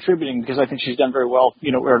she's not contributing, because I think she's done very well,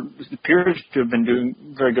 or appears to have been doing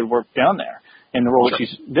very good work down there in the role that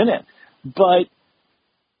she's been in. But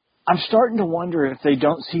I'm starting to wonder if they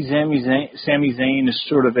don't see Sami Zayn as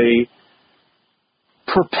sort of a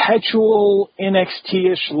perpetual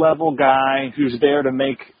NXT-ish level guy who's there to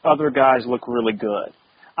make other guys look really good.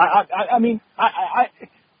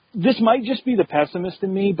 This might just be the pessimist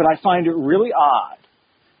in me, but I find it really odd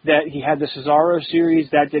that he had the Cesaro series.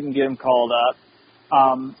 That didn't get him called up.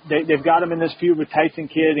 They've got him in this feud with Tyson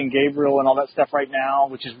Kidd and Gabriel and all that stuff right now,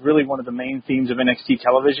 which is really one of the main themes of NXT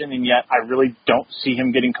television, and yet I really don't see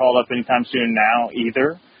him getting called up anytime soon now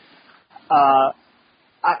either.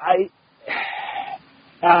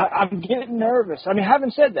 I'm getting nervous.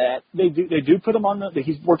 Having said that, they do put him on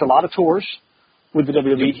he's worked a lot of tours with the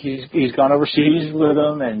WWE. He's gone overseas with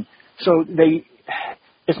them, and so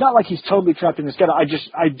it's not like he's totally trapped in this schedule.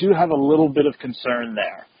 I do have a little bit of concern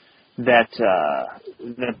there that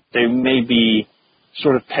they may be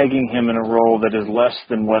sort of pegging him in a role that is less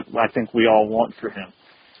than what I think we all want for him.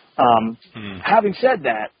 Having said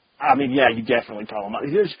that, you definitely call him out.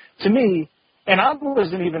 To me, and I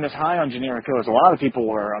wasn't even as high on Generico as a lot of people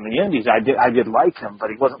were on the Indies. I did like him, but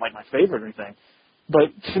he wasn't like my favorite or anything.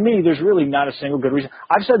 But to me, there's really not a single good reason.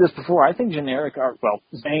 I've said this before. I think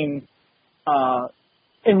Zayn,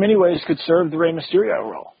 in many ways, could serve the Rey Mysterio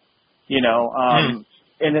role.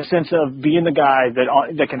 In the sense of being the guy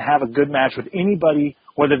that can have a good match with anybody,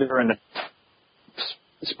 whether they're in the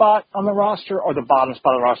spot on the roster or the bottom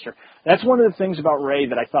spot of the roster. That's one of the things about Rey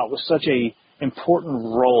that I thought was such a important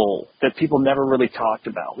role that people never really talked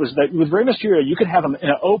about, was that with Rey Mysterio, you could have him in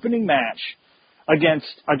an opening match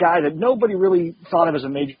against a guy that nobody really thought of as a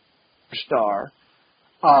major star,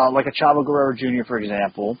 like a Chavo Guerrero Jr., for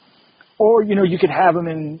example. Or, you could have him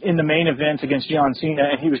in the main event against John Cena,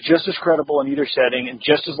 and he was just as credible in either setting and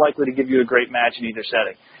just as likely to give you a great match in either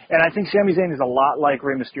setting. And I think Sami Zayn is a lot like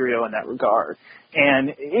Rey Mysterio in that regard.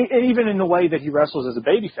 And even in the way that he wrestles as a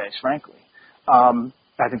babyface, frankly.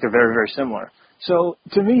 I think they're very, very similar. So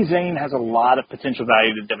to me, Zayn has a lot of potential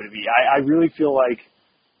value to WWE. I really feel like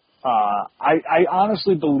I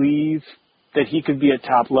honestly believe that he could be a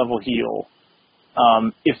top level heel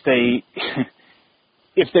if they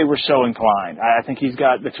if they were so inclined. I think he's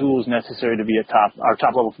got the tools necessary to be a top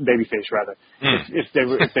level babyface rather. If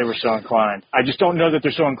they were so inclined. I just don't know that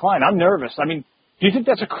they're so inclined. I'm nervous. I mean, do you think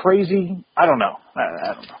that's a crazy? I don't know.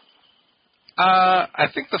 I don't know. I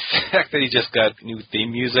think the fact that he just got new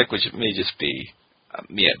theme music, which may just be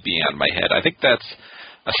being on my head, I think that's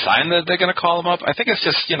a sign that they're going to call him up. I think it's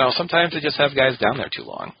just, sometimes they just have guys down there too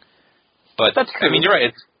long. But that's true. I mean, you're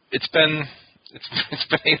right. It's been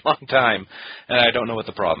a long time, and I don't know what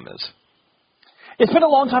the problem is. It's been a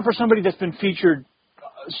long time for somebody that's been featured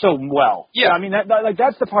so well. Yeah. I mean,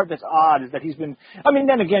 that's the part that's odd, is that he's been. I mean,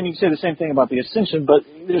 then again, you can say the same thing about the Ascension, but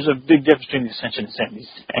there's a big difference between the Ascension and Sami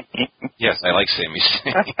Zayn. Yes, I like Sami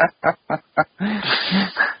Zayn.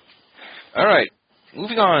 All right,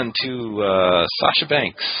 moving on to Sasha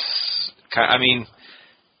Banks. I mean,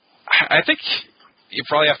 I think you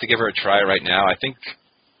probably have to give her a try right now. I think,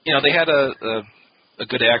 they had a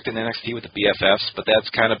good act in NXT with the BFFs, but that's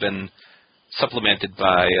kind of been supplemented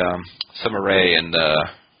by Summer Rae and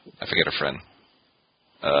I forget her friend,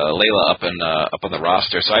 Layla up on the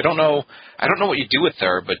roster. So I don't know what you do with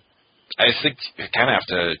her, but I think you kind of have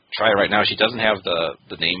to try right now. She doesn't have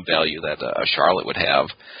the name value that Charlotte would have,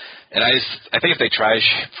 and I think if they try,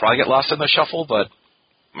 she'll probably get lost in the shuffle, but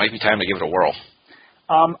it might be time to give it a whirl.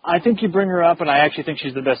 I think you bring her up, and I actually think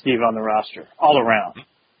she's the best diva on the roster, all around.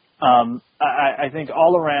 I think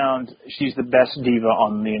all around she's the best diva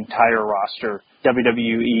on the entire roster.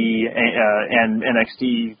 WWE and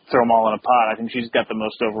NXT, throw them all in a pot. I think she's got the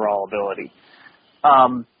most overall ability.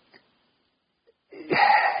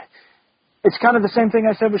 It's kind of the same thing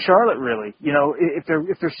I said with Charlotte, really. If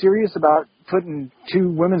they're serious about putting two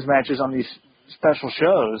women's matches on these special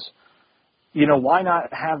shows, why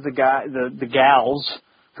not have the gals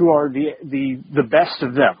who are the best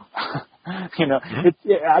of them?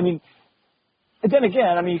 And then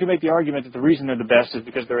again, you can make the argument that the reason they're the best is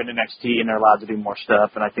because they're in NXT and they're allowed to do more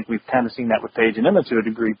stuff, and I think we've kind of seen that with Paige and Emma to a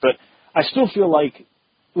degree. But I still feel like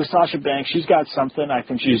with Sasha Banks, she's got something. I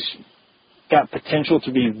think she's got potential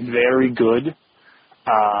to be very good.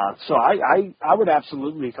 So I would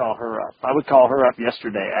absolutely call her up. I would call her up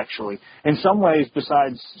yesterday, actually. In some ways,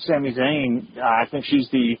 besides Sami Zayn, I think she's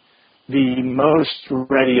the most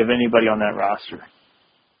ready of anybody on that roster.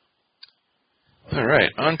 All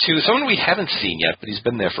right, on to someone we haven't seen yet, but he's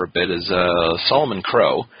been there for a bit, is Solomon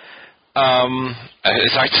Crow.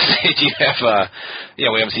 It's hard to say. Do you have,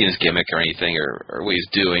 we haven't seen his gimmick or anything or what he's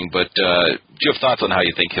doing, but do you have thoughts on how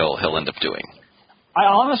you think he'll end up doing? I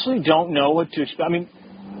honestly don't know what to expect. Sami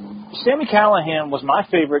Callihan was my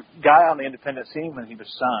favorite guy on the independent scene when he was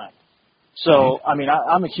signed. So,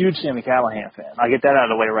 I'm a huge Sami Callihan fan. I get that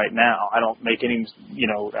out of the way right now. I don't make any,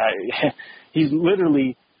 he's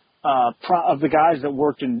literally, of the guys that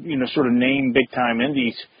worked in, sort of name big-time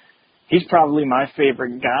indies, he's probably my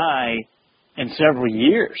favorite guy in several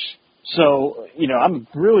years. So, I'm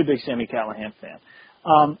a really big Sami Callihan fan.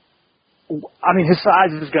 His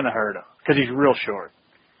size is going to hurt him because he's real short.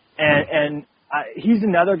 And he's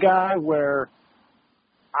another guy where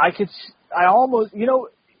it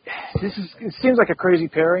seems like a crazy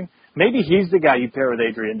pairing. Maybe he's the guy you pair with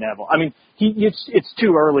Adrian Neville. It's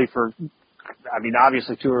too early for,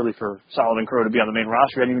 obviously too early for Solomon Crow to be on the main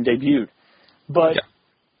roster. He hadn't even debuted. But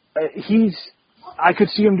I could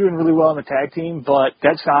see him doing really well in the tag team, but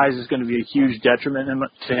that size is going to be a huge detriment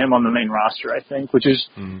to him on the main roster, I think, which is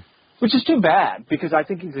too bad because I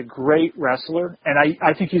think he's a great wrestler, and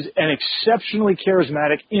I think he's an exceptionally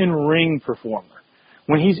charismatic in-ring performer.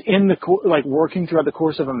 When he's in working throughout the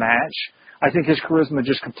course of a match, I think his charisma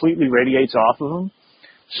just completely radiates off of him.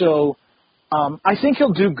 So I think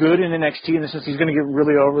he'll do good in NXT in the sense he's going to get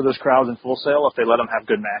really over those crowds in Full Sail if they let him have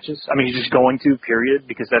good matches. He's just going to, period,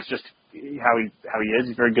 because that's just how he is.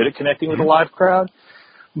 He's very good at connecting with a live crowd.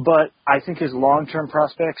 But I think his long-term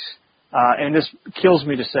prospects, and this kills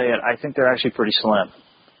me to say it, I think they're actually pretty slim.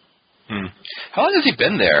 How long has he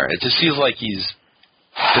been there? It just feels like he's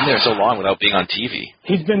been there so long without being on TV.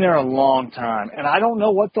 He's been there a long time, and I don't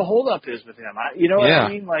know what the holdup is with him. What I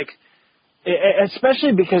mean?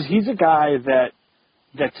 Especially because he's a guy that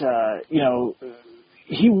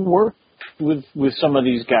he worked with some of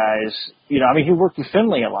these guys. He worked with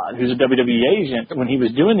Finlay a lot, who's a WWE agent, when he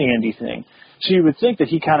was doing the indie thing. So you would think that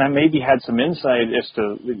he kind of maybe had some insight as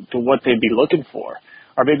to what they'd be looking for,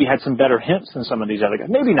 or maybe had some better hints than some of these other guys.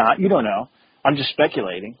 Maybe not. You don't know. I'm just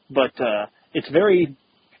speculating. But it's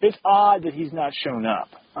odd that he's not shown up.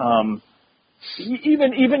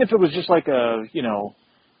 even if it was just like a,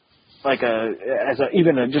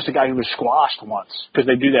 just a guy who was squashed once, because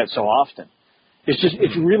they do that so often.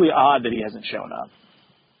 It's really odd that he hasn't shown up.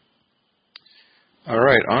 All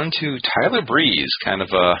right, on to Tyler Breeze, kind of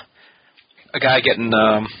a guy getting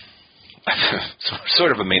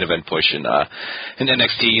sort of a main event push in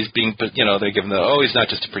NXT. He's being, they're giving he's not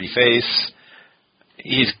just a pretty face.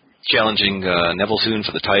 He's challenging Neville soon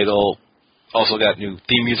for the title. Also got new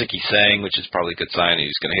theme music he sang, which is probably a good sign.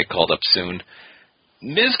 He's going to get called up soon.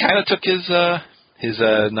 Miz kind of took his not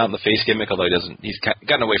in the face gimmick, although he's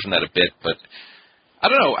gotten away from that a bit, but I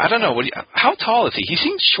don't know. How tall is he? He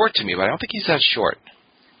seems short to me, but I don't think he's that short.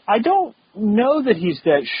 I don't know that he's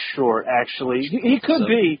that short, actually. He could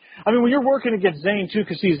be. I mean, when you're working against Zayn, too,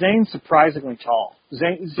 because, see, Zayn's surprisingly tall.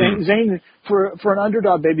 Zayn for an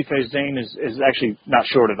underdog babyface, Zayn is actually not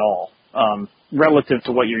short at all, relative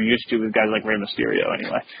to what you're used to with guys like Rey Mysterio,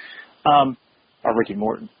 anyway, or Ricky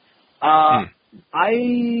Morton. I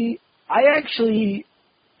actually...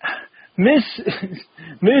 Miz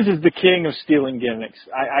is the king of stealing gimmicks.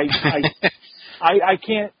 I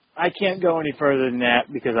can't go any further than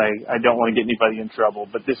that because I don't want to get anybody in trouble.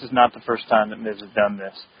 But this is not the first time that Miz has done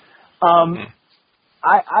this.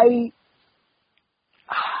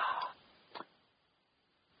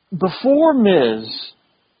 Before Miz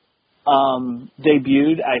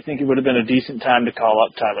debuted, I think it would have been a decent time to call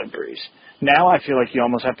up Tyler Breeze. Now I feel like you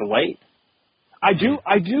almost have to wait. I do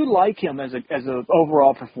like him as an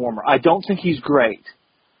overall performer. I don't think he's great,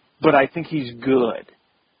 but I think he's good.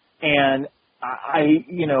 And I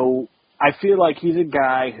feel like he's a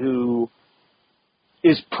guy who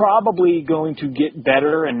is probably going to get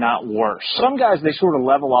better and not worse. Some guys, they sort of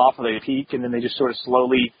level off or they peak and then they just sort of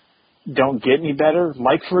slowly don't get any better.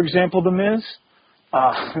 Like, for example, The Miz,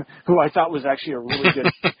 who I thought was actually a really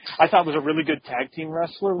good tag team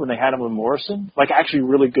wrestler when they had him with Morrison. Like, actually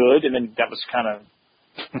really good, and then that was kind of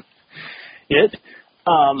it.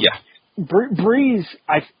 Breeze,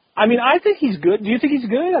 I mean, I think he's good. Do you think he's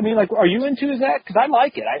good? I mean, like, are you into his act? Because I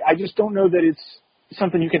like it. I just don't know that it's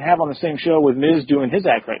something you can have on the same show with Miz doing his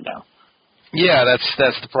act right now. Yeah,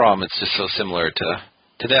 that's the problem. It's just so similar to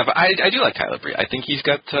that. But I do like Tyler Breeze. I think he's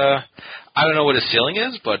got, I don't know what his ceiling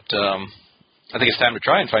is, but I think it's time to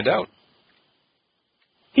try and find out.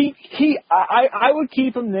 I would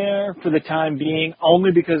keep him there for the time being,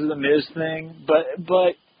 only because of the Miz thing.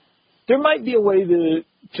 But there might be a way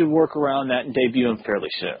to work around that and debut him fairly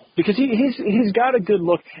soon, because he's got a good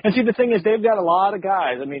look. And see, the thing is, they've got a lot of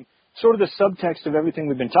guys. I mean, sort of the subtext of everything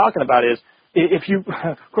we've been talking about is, if you,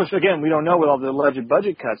 of course, again, we don't know with all the alleged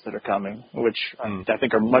budget cuts that are coming, which I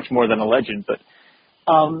think are much more than alleged, but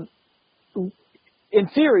in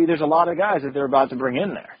theory, there's a lot of guys that they're about to bring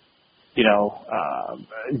in there.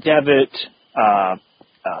 Devitt,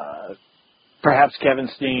 perhaps Kevin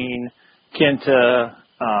Steen, Kenta,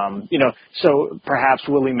 so perhaps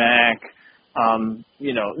Willie Mack. So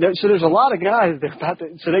there's a lot of guys they're about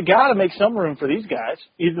to, so they got to make some room for these guys,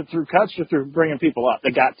 either through cuts or through bringing people up.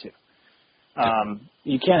 They got to.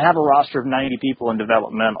 You can't have a roster of 90 people in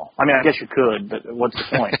developmental. I mean, I guess you could, but what's the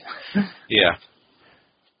point? Yeah.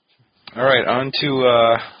 All right, on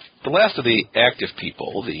to the last of the active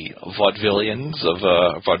people, the vaudevillains,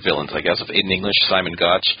 I guess, of Aiden English, Simon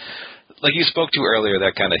Gotch. Like you spoke to earlier,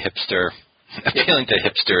 that kind of hipster, appealing to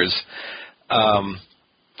hipsters.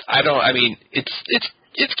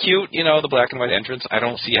 It's cute, the black and white entrance. I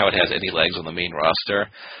don't see how it has any legs on the main roster.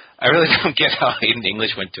 I really don't get how Aiden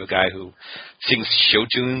English went to a guy who sings show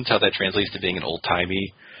tunes, how that translates to being an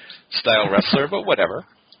old-timey style wrestler, but whatever.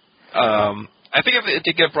 I think if it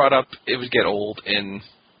did get brought up, it would get old in,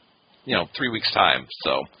 3 weeks' time.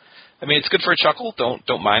 So, I mean, it's good for a chuckle.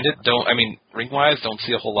 Don't mind it. Ring-wise, don't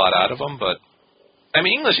see a whole lot out of him, but I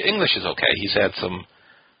mean, English is okay. He had some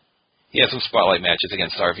spotlight matches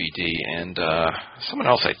against RVD and someone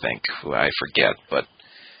else, I think, who I forget. But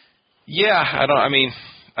yeah, I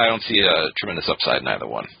don't see a tremendous upside in either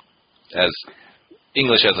one, as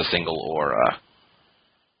English as a single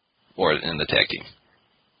or in the tag team.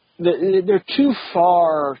 They're too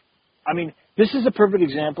far. I mean, this is a perfect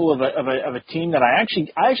example of a team that I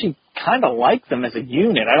actually kind of like them as a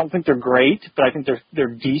unit. I don't think they're great, but I think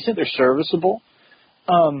they're decent. They're serviceable.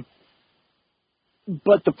 But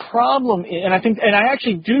the problem, and I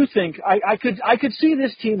actually do think I could see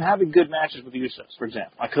this team having good matches with the Usos, for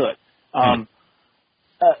example. I could.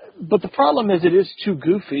 But the problem is it is too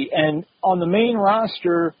goofy, and on the main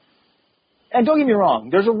roster. And don't get me wrong,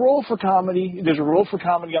 there's a role for comedy. There's a role for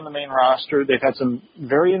comedy on the main roster. They've had some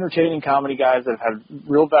very entertaining comedy guys that have had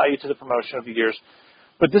real value to the promotion over the years.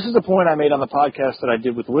 But this is a point I made on the podcast that I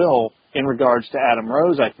did with Will in regards to Adam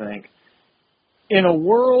Rose, I think. in a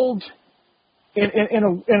world,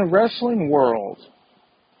 in a wrestling world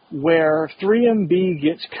where 3MB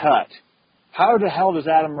gets cut, how the hell does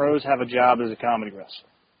Adam Rose have a job as a comedy wrestler?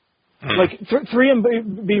 Like,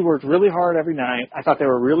 3MB worked really hard every night. I thought they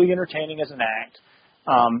were really entertaining as an act.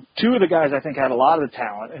 Two of the guys, I think, had a lot of the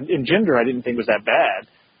talent. And Jinder, I didn't think was that bad.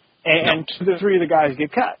 And the three of the guys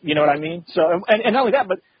get cut. You know what I mean? So, and not only that,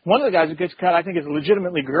 but one of the guys that gets cut, I think, is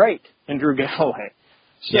legitimately great in Drew Galloway.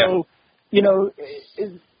 So, you know,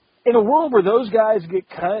 in a world where those guys get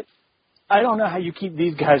cut, I don't know how you keep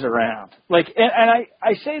these guys around. Like, and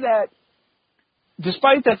I say that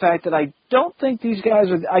despite the fact that I don't think these guys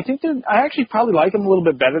are, I actually probably like them a little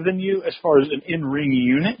bit better than you as far as an in-ring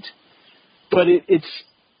unit. But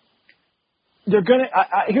they're going to,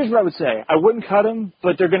 here's what I would say. I wouldn't cut them,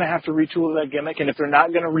 but they're going to have to retool that gimmick. And if they're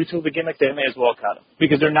not going to retool the gimmick, they may as well cut them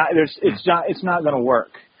because it's not going to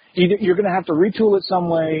work. Either you're going to have to retool it some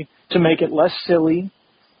way to make it less silly,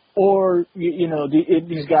 or,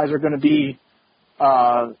 these guys are going to be,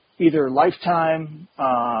 either lifetime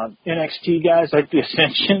NXT guys like the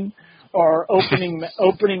Ascension or opening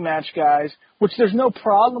match guys, which there's no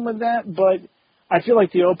problem with that, but I feel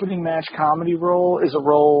like the opening match comedy role is a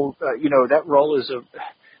role, that role is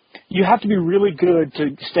you have to be really good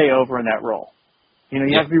to stay over in that role.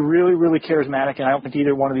 You have to be really, really charismatic, and I don't think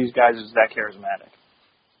either one of these guys is that charismatic.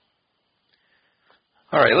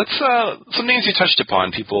 All right, let's some names you touched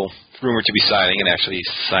upon, people rumored to be signing and actually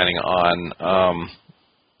signing on.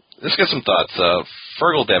 Let's get some thoughts.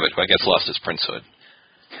 Fergal Devitt, who I guess lost his princehood.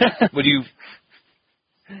 What do you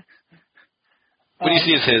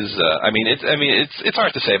see as his? It's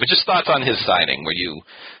hard to say, but just thoughts on his signing. Were you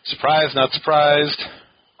surprised? Not surprised?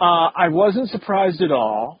 I wasn't surprised at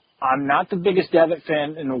all. I'm not the biggest Devitt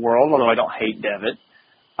fan in the world, although I don't hate Devitt.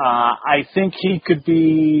 I think he could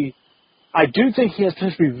be. I do think he has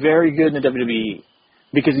potential to be very good in the WWE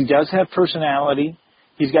because he does have personality.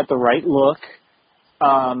 He's got the right look.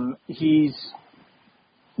 He's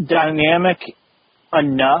dynamic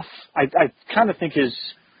enough. I kind of think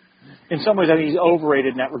in some ways I think he's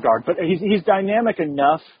overrated in that regard, but he's dynamic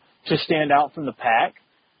enough to stand out from the pack.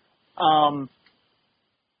 I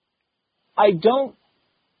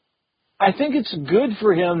think it's good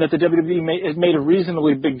for him that the WWE has made a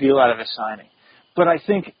reasonably big deal out of his signing. But I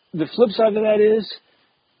think the flip side of that is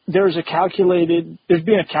there's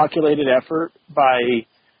been a calculated effort by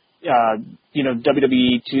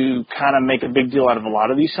WWE to kind of make a big deal out of a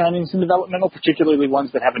lot of these signings in developmental, particularly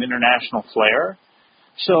ones that have an international flair.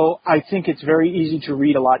 So I think it's very easy to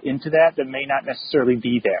read a lot into that may not necessarily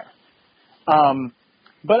be there.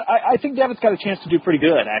 But I think Devitt's got a chance to do pretty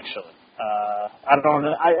good, actually. I don't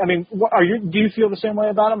know. I mean, do you feel the same way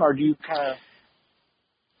about him, or do you kind of?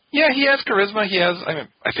 Yeah, he has charisma.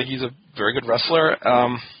 I think he's a very good wrestler.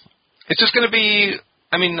 It's just going to be.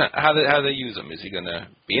 I mean, how they use him? Is he going to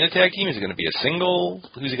be in a tag team? Is he going to be a single?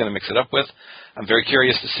 Who's he going to mix it up with? I'm very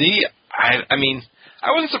curious to see. I mean,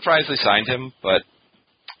 I wasn't surprised they signed him, but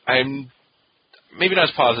I'm maybe not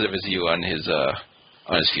as positive as you on his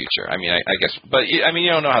future. I mean, I guess, but I mean,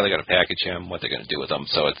 you don't know how they're going to package him, what they're going to do with him,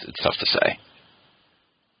 so it's tough to say.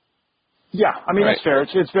 Yeah, I mean, That's fair.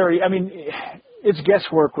 It's very. I mean, it's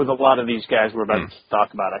guesswork with a lot of these guys we're about to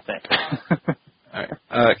talk about, I think. All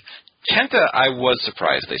right. Kenta, I was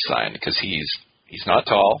surprised they signed because he's not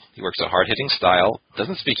tall. He works a hard-hitting style.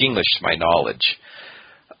 Doesn't speak English, to my knowledge.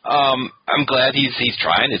 I'm glad he's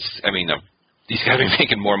trying. He's got to be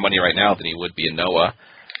making more money right now than he would be in Noah.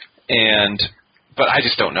 But I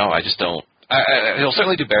just don't know. He'll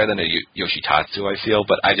certainly do better than a Yoshitatsu, I feel,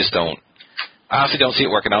 but I honestly don't see it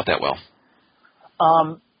working out that well.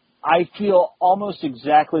 I feel almost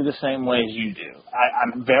exactly the same way as you do.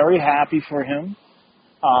 I'm very happy for him.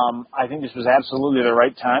 I think this was absolutely the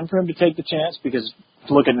right time for him to take the chance because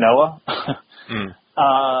look at Noah.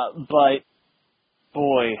 But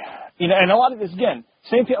boy, and a lot of this again,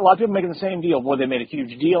 a lot of people making the same deal. Boy, they made a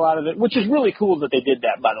huge deal out of it, which is really cool that they did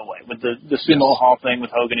that. By the way, with the Sumo Hall thing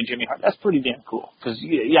with Hogan and Jimmy Hart, that's pretty damn cool because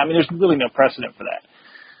I mean, there's really no precedent for that.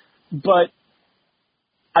 But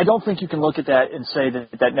I don't think you can look at that and say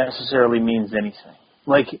that necessarily means anything.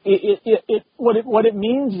 Like what it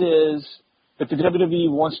means is that the WWE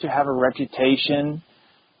wants to have a reputation.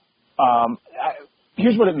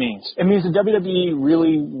 Here's what it means. It means the WWE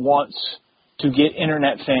really wants to get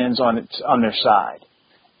internet fans on their side.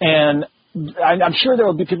 And I'm sure there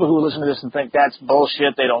will be people who will listen to this and think that's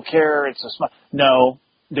bullshit. They don't care. No,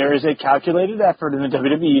 there is a calculated effort in the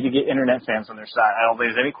WWE to get internet fans on their side. I don't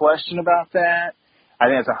think there's any question about that. I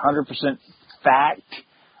think that's 100% fact.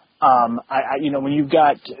 When you've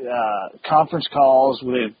got conference calls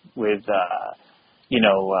with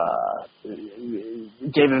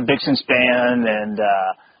David Bixenspan and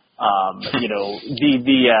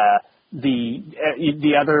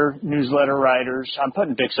the other newsletter writers. I'm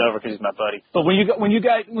putting Bix over because he's my buddy. But when you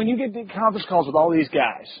get the conference calls with all these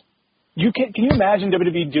guys, can you imagine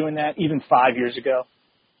WWE doing that even 5 years ago?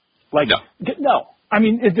 No. I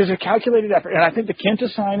mean, there's a calculated effort, and I think the Kenta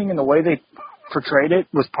signing and the way they portrayed it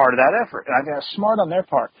was part of that effort, and I think that's smart on their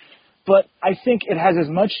part. But I think it has as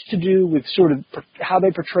much to do with sort of how they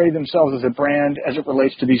portray themselves as a brand as it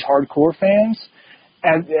relates to these hardcore fans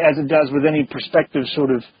as it does with any perspective sort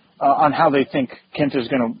of on how they think Kenta's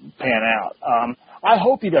going to pan out. I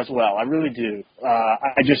hope he does well. I really do.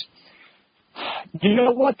 You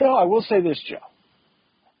know what, though? I will say this, Joe.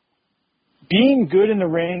 Being good in the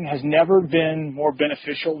ring has never been more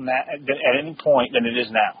beneficial at any point than it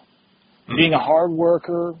is now. Mm-hmm. Being a hard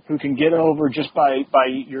worker who can get over just by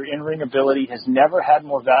your in-ring ability has never had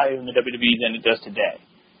more value in the WWE than it does today.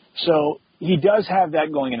 So he does have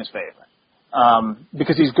that going in his favor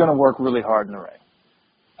because he's going to work really hard in the ring.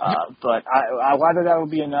 But whether that will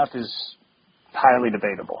be enough is highly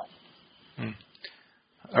debatable.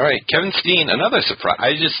 All right, Kevin Steen, another surprise.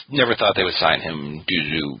 I just never thought they would sign him due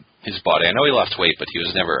to his body. I know he lost weight, but he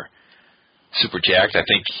was never super jacked.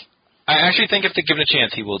 I actually think if they give him a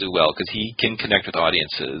chance, he will do well because he can connect with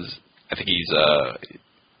audiences. I think he's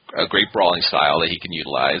a great brawling style that he can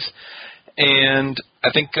utilize. And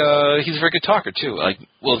I think he's a very good talker, too.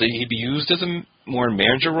 Will he be used as a more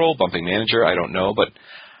manager role, bumping manager? I don't know, but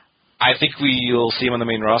I think we'll see him on the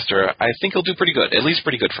main roster. I think he'll do pretty good, at least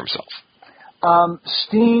pretty good for himself.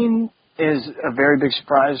 Steen is a very big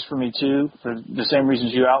surprise for me, too, for the same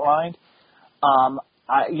reasons you outlined.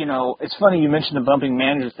 It's funny you mentioned the bumping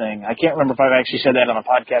manager thing. I can't remember if I've actually said that on a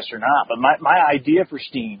podcast or not, but my idea for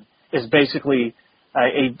Steen is basically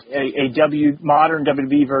a modern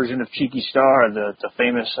WWE version of Cheeky Star, the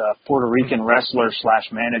famous Puerto Rican wrestler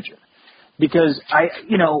 / manager. Because I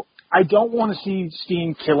don't want to see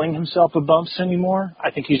Steen killing himself with bumps anymore.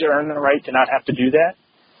 I think he's earned the right to not have to do that.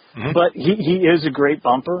 Mm-hmm. But he is a great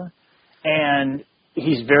bumper, and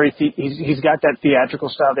he's he's got that theatrical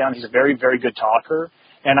style down. He's a very, very good talker,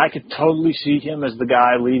 and I could totally see him as the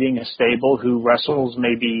guy leading a stable who wrestles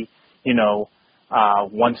maybe,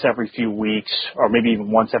 once every few weeks or maybe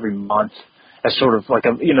even once every month as sort of like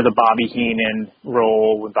the Bobby Heenan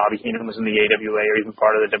role when Bobby Heenan was in the AWA or even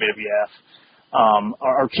part of the WWF.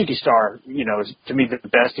 Or Cheeky Star, is to me the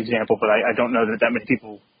best example, but I don't know that many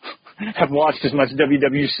people have watched as much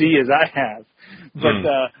WWC as I have.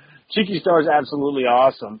 But Cheeky Star is absolutely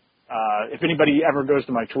awesome. If anybody ever goes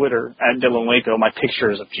to my Twitter, @Dylan Waco, my picture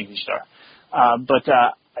is of Cheeky Star. But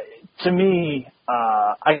to me,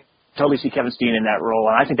 I totally see Kevin Steen in that role,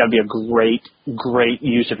 and I think that would be a great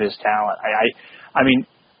use of his talent.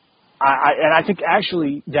 I think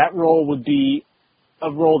actually that role would be a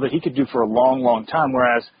role that he could do for a long, long time,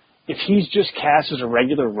 whereas if he's just cast as a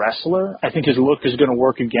regular wrestler, I think his look is going to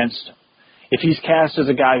work against him. If he's cast as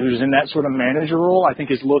a guy who's in that sort of manager role, I think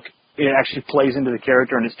his look, it actually plays into the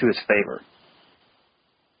character and it's to his favor.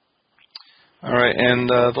 All right, and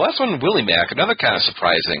the last one, Willie Mack, another kind of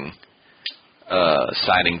surprising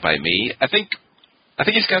signing by me. I think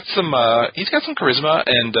he's got some charisma,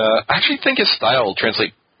 and I actually think his style will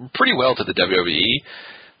translate pretty well to the WWE.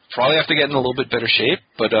 Probably have to get in a little bit better shape,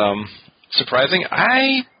 but surprising.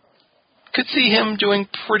 I could see him doing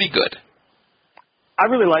pretty good. I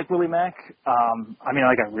really like Willie Mack. I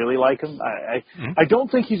really like him. I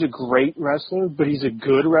don't think he's a great wrestler, but he's a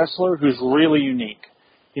good wrestler who's really unique.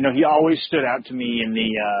 He always stood out to me in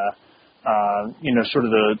the, sort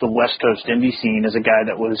of the West Coast indie scene as a guy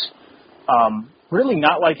that was really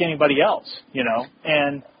not like anybody else,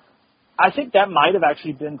 and I think that might have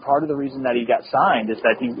actually been part of the reason that he got signed is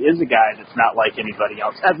that he is a guy that's not like anybody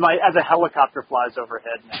else. As a helicopter flies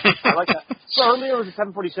overhead now. I like that. So earlier it was a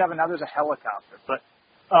 747, now there's a helicopter. But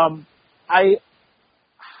I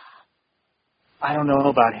don't know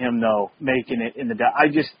about him though, making it in the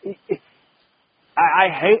I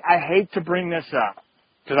hate to bring this up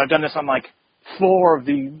because I've done this on like 4 of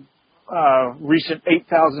the recent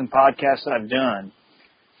 8,000 podcasts that I've done.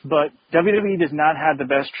 But WWE does not have the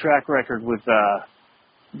best track record with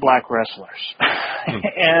black wrestlers.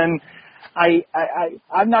 And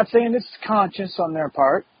I'm not saying it's conscious on their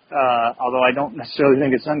part, although I don't necessarily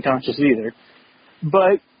think it's unconscious either.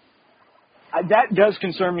 But that does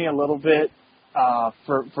concern me a little bit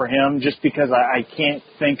for him, just because I can't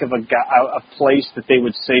think of a place that they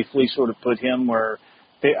would safely sort of put him where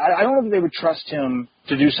I don't know if they would trust him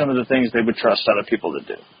to do some of the things they would trust other people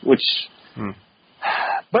to do, which...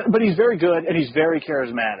 But he's very good, and he's very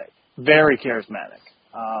charismatic. Very charismatic.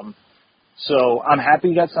 So I'm happy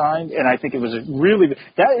he got signed, and I think it was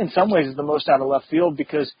that in some ways is the most out of left field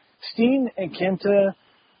because Steen and Kenta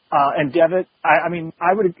and Devitt, I mean,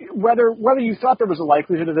 I would whether you thought there was a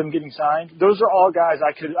likelihood of them getting signed, those are all guys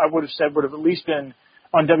I would have said would have at least been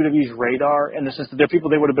on WWE's radar in the sense that they're people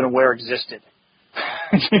they would have been aware existed.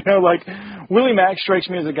 Like Willie Mack strikes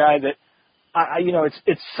me as a guy that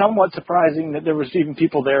it's somewhat surprising that there was even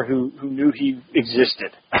people there who knew he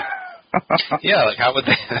existed. Yeah, like how would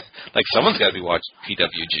they? Like someone's got to be watching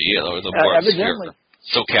PWG or the more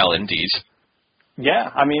SoCal Indies.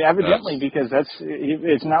 Yeah, I mean, evidently because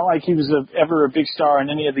it's not like he was ever a big star in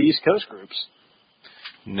any of the East Coast groups.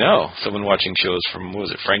 No, someone watching shows from what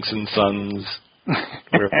was it, Franks and Sons,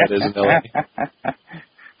 wherever that is in LA.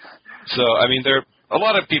 So I mean, there are a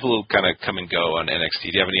lot of people who kind of come and go on NXT. Do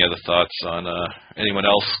you have any other thoughts on anyone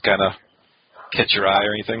else kind of catch your eye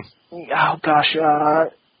or anything? Oh gosh.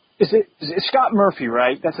 Is it Scott Murphy,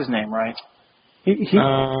 right? That's his name, right? I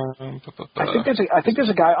think there's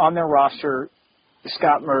a guy on their roster,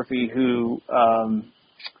 Scott Murphy, who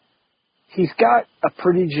he's got a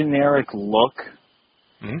pretty generic look.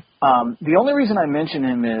 Mm-hmm. The only reason I mention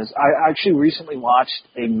him is I actually recently watched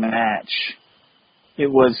a match.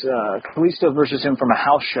 It was Kalisto versus him from a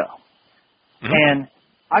house show, mm-hmm. and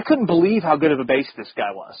I couldn't believe how good of a base this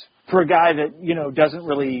guy was for a guy that doesn't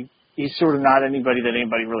really. He's sort of not anybody that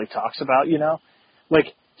anybody really talks about,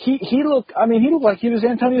 Like, he looked like he was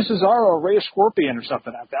Antonio Cesaro or Rey Scorpion or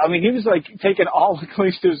something like that. I mean, he was, like, taking all the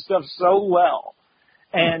Kalisto stuff so well.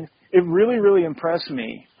 And it really, really impressed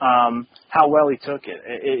me how well he took it.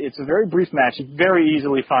 It's a very brief match. You very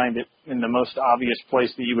easily find it in the most obvious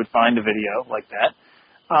place that you would find a video like that.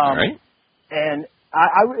 All right. And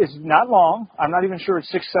it's not long. I'm not even sure it's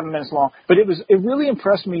 6-7 minutes long. But it really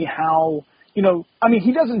impressed me how... he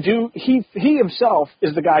himself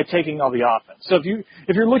is the guy taking all the offense. So if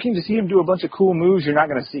you're looking to see him do a bunch of cool moves, you're not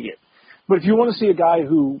going to see it. But if you want to see a guy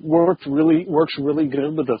who works really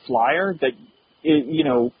good with a flyer,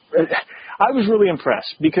 I was really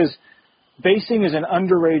impressed because basing is an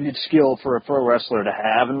underrated skill for a pro wrestler to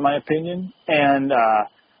have, in my opinion. And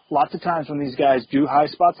lots of times when these guys do high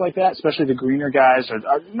spots like that, especially the greener guys, or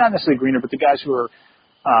not necessarily greener, but the guys who are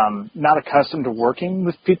not accustomed to working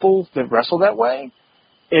with people that wrestle that way,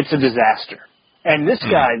 it's a disaster. And this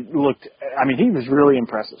guy he was really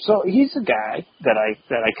impressive. So he's a guy that I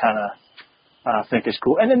kind of think is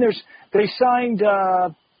cool. And then they signed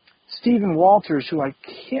Stephen Walters, who I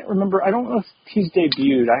can't remember. I don't know if he's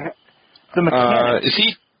debuted. The mechanic. Is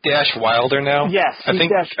he Dash Wilder now? Yes, I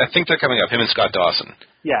think they're coming up. Him and Scott Dawson.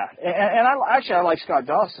 Yeah, and I like Scott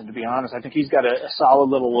Dawson, to be honest. I think he's got a solid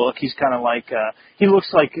little look. He's kind of like he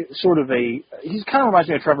looks like he kind of reminds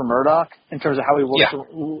me of Trevor Murdoch in terms of how he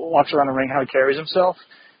walks around the ring, how he carries himself.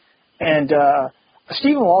 And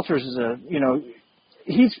Stephen Walters is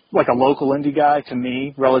he's like a local indie guy to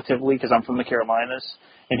me, relatively, because I'm from the Carolinas,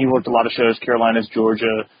 and he worked a lot of shows, Carolinas,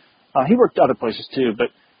 Georgia. He worked other places too,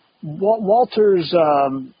 but Walters,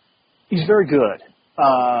 he's very good.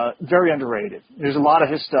 Very underrated. There's a lot of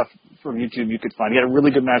his stuff from YouTube you could find. He had a really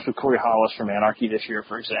good match with Corey Hollis from Anarchy this year,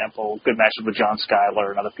 for example. Good matches with John Skyler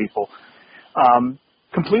and other people.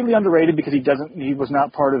 Completely underrated because he was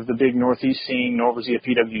not part of the big Northeast scene, nor was he a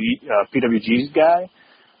PWG's guy.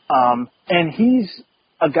 And he's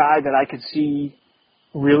a guy that I could see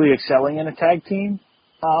really excelling in a tag team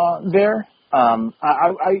there.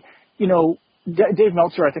 Dave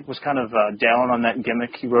Meltzer, I think, was kind of down on that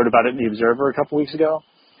gimmick. He wrote about it in The Observer a couple weeks ago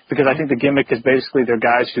because I think the gimmick is basically they're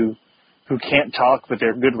guys who can't talk, but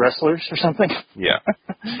they're good wrestlers or something. Yeah.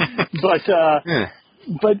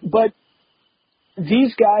 But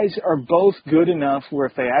these guys are both good enough where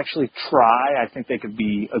if they actually try, I think they could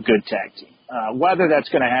be a good tag team. Whether that's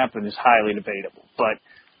going to happen is highly debatable. But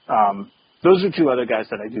those are two other guys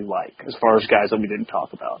that I do like as far as guys that we didn't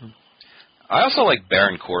talk about. I also like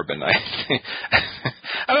Baron Corbin. I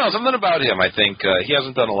don't know, something about him. I think he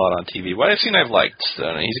hasn't done a lot on TV. What I've seen, I've liked.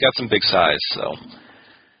 He's got some big size, so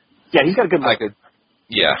yeah, he's got a good look.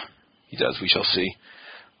 Yeah, he does. We shall see.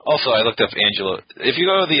 Also, I looked up Angelo. If you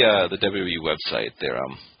go to the WWE website,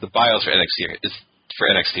 the bios for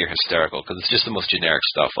NXT are hysterical because it's just the most generic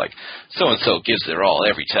stuff like so and so gives their all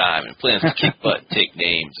every time and plans to kick butt, and take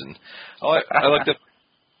names, and I looked up.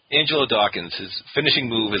 Angelo Dawkins, his finishing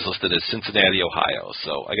move is listed as Cincinnati, Ohio,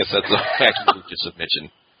 so I guess that's a actual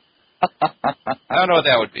submission. I don't know what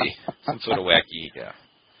that would be. Some sort of wacky, yeah.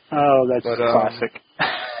 Oh, that's classic.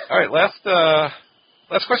 All right, last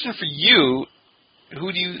question for you.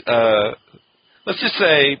 Who do you, let's just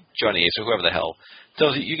say Johnny Ace or whoever the hell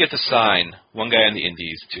tells you get to sign one guy on the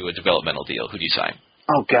indies to a developmental deal. Who do you sign?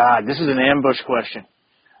 Oh, God, this is an ambush question.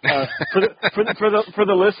 For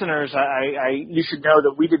the listeners, you should know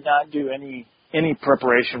that we did not do any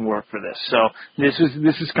preparation work for this. So this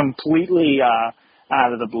is completely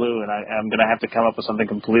out of the blue, and I'm going to have to come up with something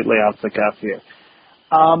completely off the cuff here.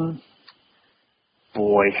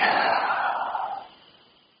 Boy.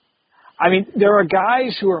 I mean, there are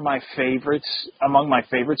guys who are my favorites, among my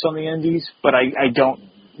favorites on the indies, but I don't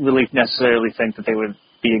really necessarily think that they would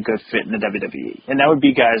be a good fit in the WWE. And that would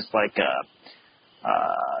be guys like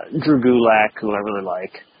Drew Gulak, who I really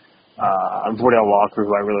like, Vordell Walker,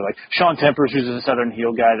 who I really like, Sean Tempers, who's a Southern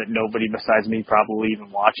heel guy that nobody besides me probably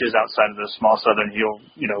even watches outside of the small Southern heel,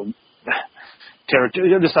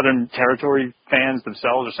 the Southern Territory fans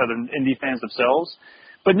themselves or Southern Indie fans themselves.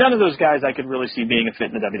 But none of those guys I could really see being a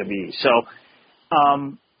fit in the WWE. So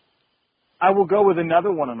I will go with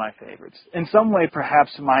another one of my favorites. In some way,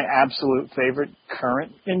 perhaps my absolute favorite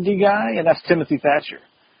current indie guy, and that's Timothy Thatcher.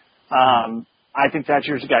 I think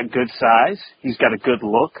Thatcher's got good size. He's got a good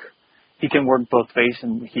look. He can work both face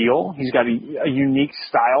and heel. He's got a unique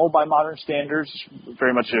style by modern standards,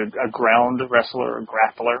 very much a ground wrestler, a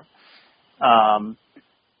grappler.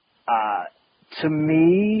 To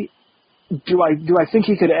me, do I think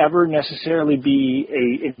he could ever necessarily be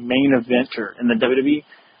a main eventer in the WWE?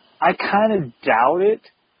 I kind of doubt it,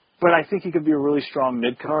 but I think he could be a really strong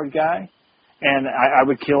mid-card guy. And I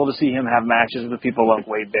would kill to see him have matches with people like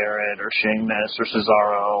Wade Barrett or Sheamus or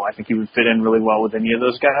Cesaro. I think he would fit in really well with any of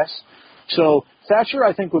those guys. So Thatcher,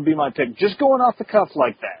 I think, would be my pick. Just going off the cuff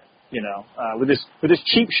like that, with this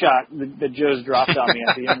cheap shot that Joe's dropped on me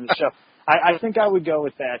at the end of the show. I think I would go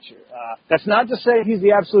with Thatcher. That's not to say he's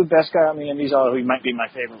the absolute best guy on the Indies, although he might be my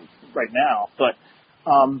favorite right now. But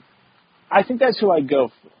I think that's who I'd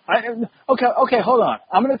go for. Okay, hold on.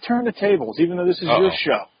 I'm going to turn the tables, even though this is your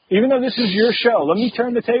show. Even though this is your show, let me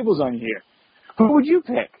turn the tables on you here. Who would you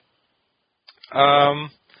pick?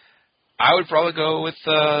 I would probably go with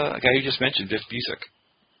a guy you just mentioned, Biff Busick.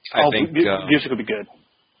 I think Busick would be good.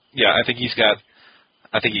 Yeah, I think he's got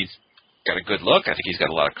a good look. I think he's got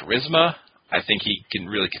a lot of charisma. I think he can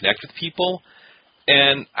really connect with people,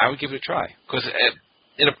 and I would give it a try. Because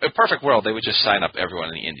in a perfect world, they would just sign up everyone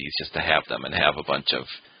in the Indies just to have them and have a bunch of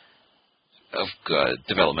good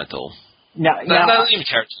developmental. Not even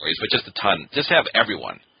territories, but just a ton. Just have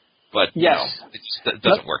everyone. But yes, it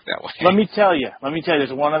doesn't work that way. Let me tell you,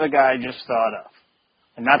 there's one other guy I just thought of.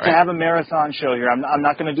 And not to have a marathon show here. I'm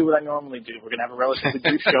not going to do what I normally do. We're going to have a relatively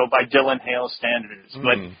brief show by Dylan Hale standards.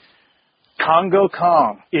 But Congo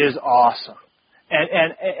Kong is awesome.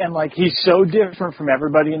 And like, he's so different from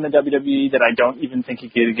everybody in the WWE that I don't even think he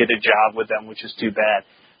could get a job with them, which is too bad.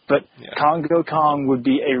 But Congo Kong would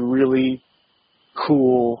be a really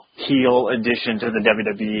cool heel addition to the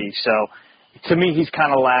WWE. So to me, he's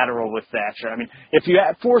kind of lateral with Thatcher. I mean, if you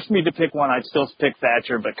forced me to pick one, I'd still pick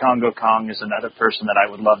Thatcher, but Congo Kong is another person that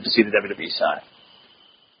I would love to see the WWE sign.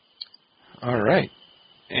 All right.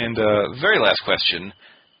 And very last question.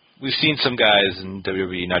 We've seen some guys in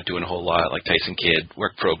WWE not doing a whole lot, like Tyson Kidd,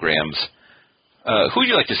 work programs. Who would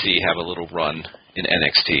you like to see have a little run in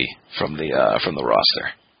NXT from the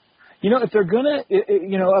roster? If they're going to,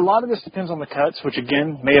 a lot of this depends on the cuts, which,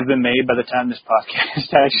 again, may have been made by the time this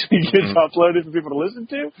podcast actually gets uploaded for people to listen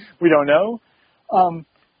to. We don't know.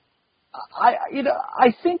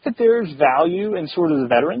 I think that there's value in sort of the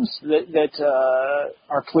veterans that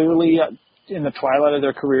are clearly in the twilight of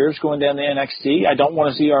their careers going down to NXT. I don't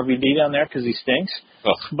want to see RVD down there because he stinks.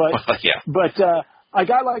 But a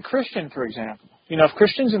guy like Christian, for example. If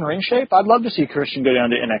Christian's in ring shape, I'd love to see Christian go down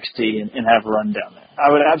to NXT and have a run down there.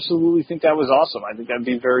 I would absolutely think that was awesome. I think that would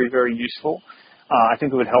be very, very useful. I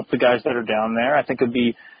think it would help the guys that are down there. I think it would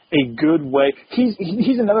be a good way.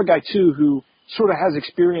 He's another guy, too, who sort of has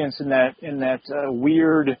experience in that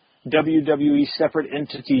weird WWE separate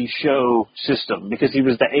entity show system because he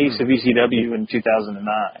was the ace of ECW in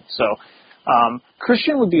 2009. So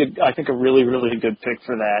Christian would be, I think, a really, really good pick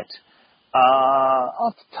for that.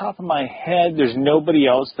 Off the top of my head, there's nobody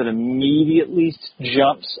else that immediately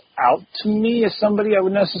jumps out to me as somebody I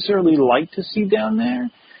would necessarily like to see down there.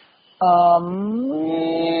 I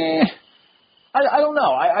don't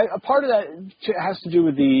know. A part of that has to do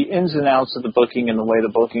with the ins and outs of the booking and the way the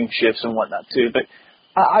booking shifts and whatnot too. But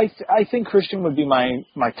I think Christian would be my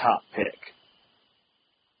top pick.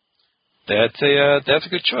 That's a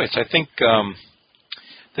good choice. I think.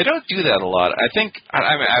 They don't do that a lot. I think,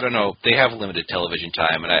 I don't know, they have limited television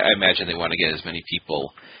time, and I imagine they want to get as many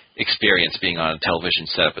people experience being on a television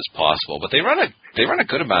setup as possible. But they run a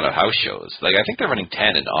good amount of house shows. Like, I think they're running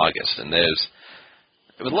 10 in August, and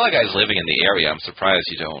with a lot of guys living in the area, I'm surprised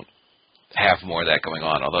you don't have more of that going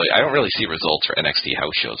on. Although I don't really see results for NXT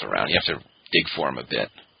house shows around. You have to dig for them a bit.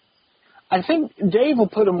 I think Dave will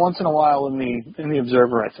put him once in a while in the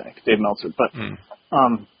Observer. I think Dave Meltzer, but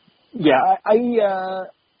yeah,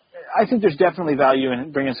 I think there's definitely value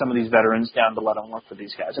in bringing some of these veterans down to let them work for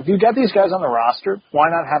these guys. If you've got these guys on the roster, why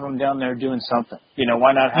not have them down there doing something? You know,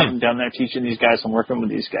 why not have them down there teaching these guys and working with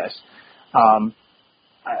these guys?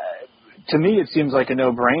 To me, it seems like a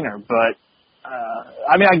no-brainer, but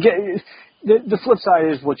I mean, I get the flip side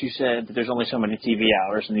is what you said, that there's only so many TV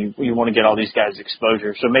hours, and you want to get all these guys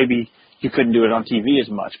exposure. So maybe you couldn't do it on TV as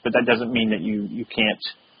much, but that doesn't mean that you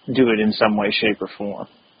can't do it in some way, shape, or form.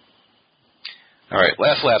 All right,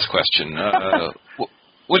 last question.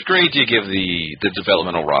 What grade do you give the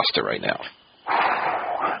developmental roster right now?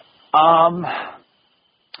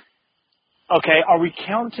 Okay, are we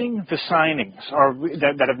counting the signings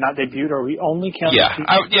that have not debuted? Or are we only counting?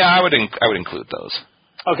 I would include those.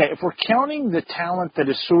 Okay, if we're counting the talent that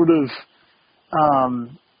is sort of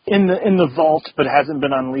in the vault but hasn't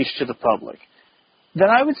been unleashed to the public, then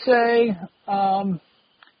I would say,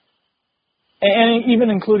 and even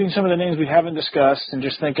including some of the names we haven't discussed, and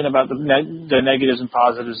just thinking about the negatives and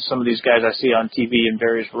positives of some of these guys I see on TV in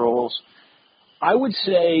various roles, I would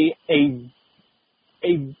say a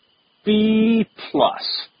B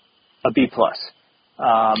plus. A B plus.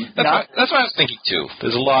 That's what I was thinking too.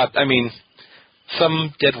 There's a lot. I mean,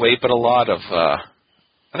 some dead weight, but a lot of.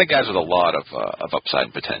 I think guys with a lot of upside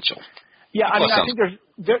and potential. Yeah, I mean, I think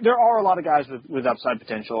there are a lot of guys with upside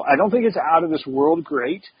potential. I don't think it's out of this world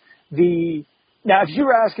great. Now, if you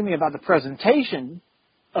were asking me about the presentation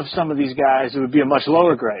of some of these guys, it would be a much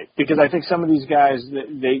lower grade, because I think some of these guys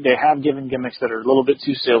they have given gimmicks that are a little bit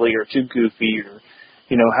too silly or too goofy, or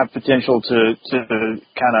have potential to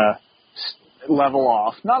kind of level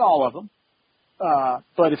off. Not all of them,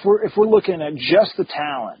 but if we're looking at just the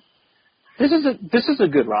talent, this is a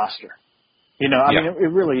good roster. I mean,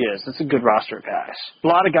 it really is. It's a good roster of guys. A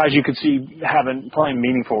lot of guys you could see playing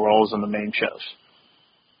meaningful roles on the main shows.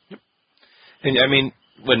 And I mean,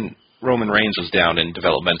 when Roman Reigns was down in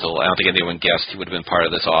developmental, I don't think anyone guessed he would have been part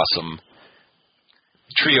of this awesome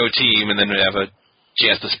trio team, and then would have a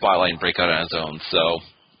chance to spotlight and break out on his own. So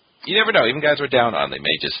you never know. Even guys we're down on, they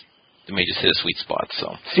may just hit a sweet spot.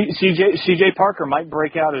 So CJ Parker might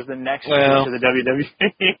break out as the next to the WWE.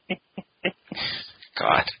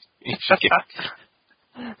 God.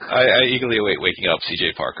 I eagerly await waking up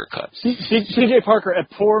CJ Parker cut. CJ Parker, a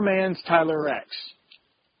poor man's Tyler Rex.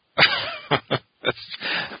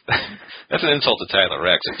 That's an insult to Tyler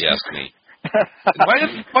Rex, if you ask me.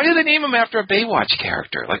 Why did they name him after a Baywatch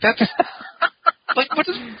character? Like, that's what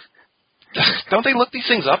is? Don't they look these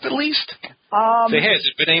things up at least? Say, hey, has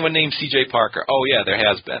there been anyone named C.J. Parker? Oh yeah, there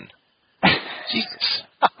has been. Jesus.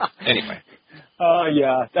 Anyway.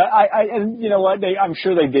 Yeah. And you know what? I'm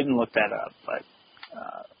sure they didn't look that up, but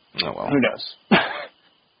who knows?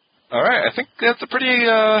 All right, I think that's a pretty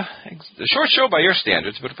short show by your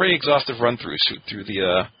standards, but a pretty exhaustive run-through through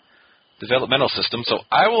the developmental system. So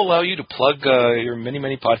I will allow you to plug your many,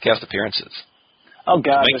 many podcast appearances. Oh,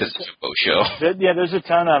 God. Make this a show. Yeah, there's a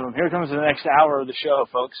ton of them. Here comes the next hour of the show,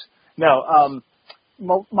 folks. No,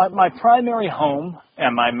 my primary home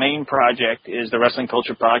and my main project is the Wrestling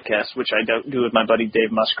Culture Podcast, which I do with my buddy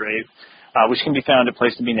Dave Musgrave, which can be found at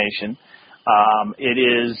Place to Be Nation. It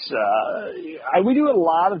is, we do a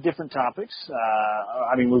lot of different topics.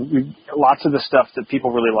 I mean, we lots of the stuff that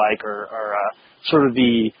people really like are sort of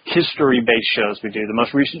the history-based shows we do. The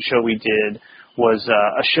most recent show we did was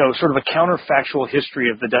a show, sort of a counterfactual history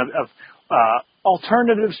of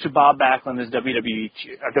alternatives to Bob Backlund as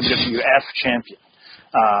WWF champion,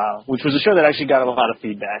 which was a show that actually got a lot of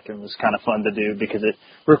feedback and was kind of fun to do because it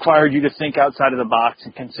required you to think outside of the box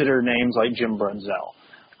and consider names like Jim Brunzell.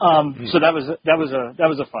 So that was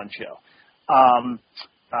a fun show.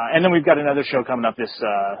 And then we've got another show coming up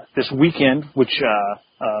this weekend, which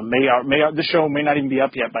this show may not even be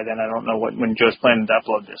up yet by then. I don't know when Joe's planning to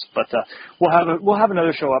upload this, but we'll have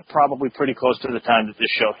another show up probably pretty close to the time that this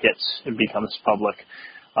show hits and becomes public.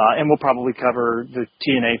 And we'll probably cover the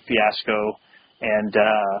TNA fiasco and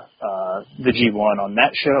the G1 on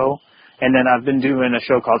that show. And then I've been doing a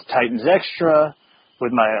show called Titans Extra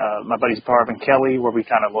with my buddies Parv and Kelly, where we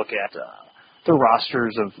kind of look at the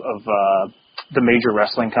rosters of the major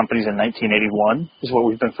wrestling companies in 1981 is what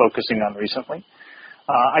we've been focusing on recently.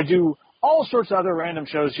 I do all sorts of other random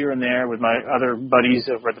shows here and there with my other buddies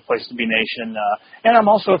over at the Place to Be Nation. And I'm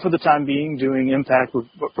also, for the time being, doing Impact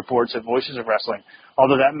Reports at Voices of Wrestling,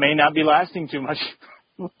 although that may not be lasting too much.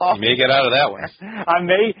 You may get out of that one.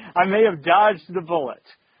 I may have dodged the bullet.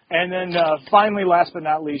 And then finally, last but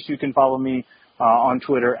not least, you can follow me on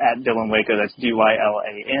Twitter at Dylan Waco. That's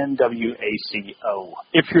DYLANWACO,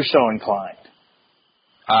 if you're so inclined.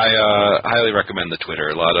 I highly recommend the Twitter.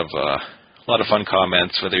 A lot of fun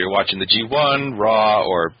comments, whether you're watching the G1, Raw,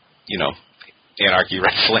 or Anarchy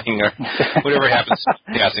Wrestling, or whatever happens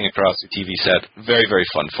passing across the TV set. Very, very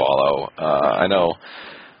fun follow. I know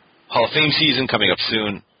Hall of Fame season coming up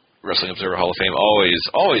soon. Wrestling Observer Hall of Fame,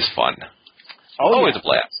 always fun. Always a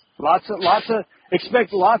blast.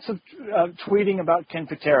 Expect lots of tweeting about Ken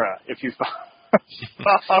Patera if you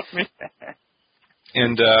follow me.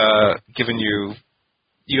 And given you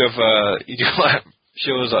do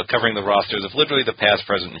shows covering the rosters of literally the past,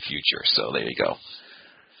 present, and future. So there you go.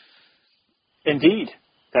 Indeed,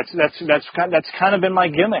 that's kind of been my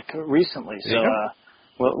gimmick recently. So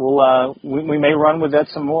we may run with that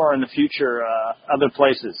some more in the future, other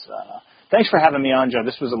places. Thanks for having me on, Joe.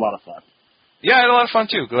 This was a lot of fun. Yeah, I had a lot of fun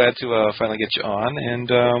too. Glad to finally get you on, and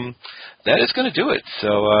that is going to do it.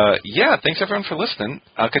 So thanks everyone for listening.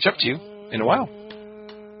 I'll catch up to you in a while.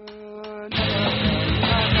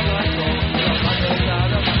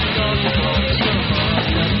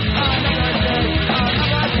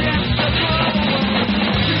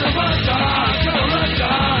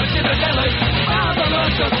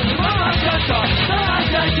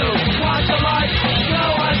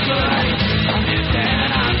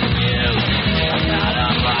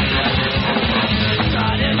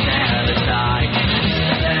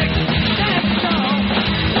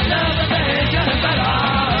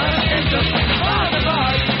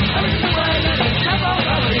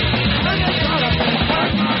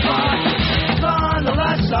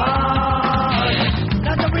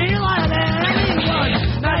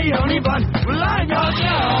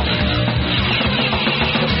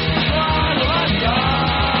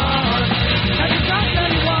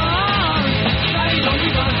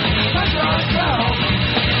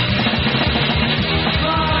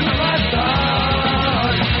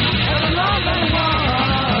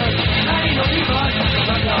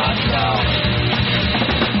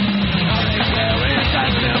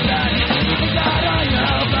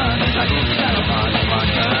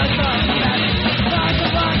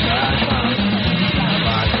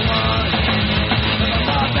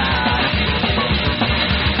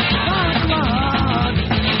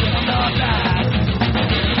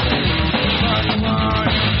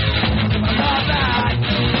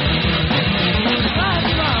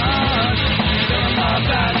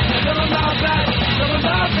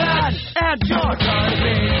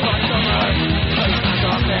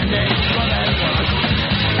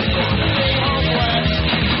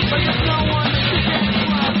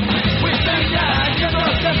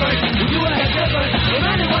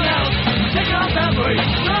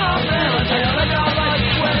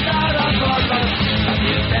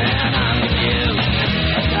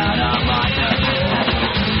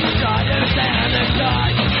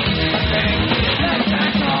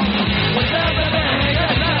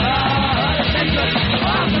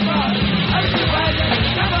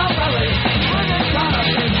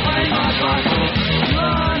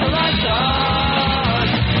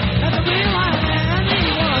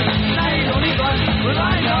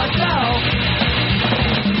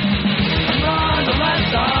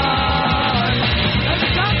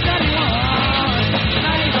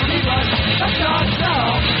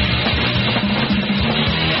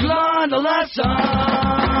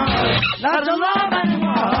 Not to love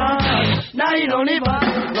anyone. Now you don't even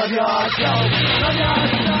love yourself. Love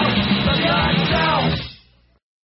yourself. Love yourself.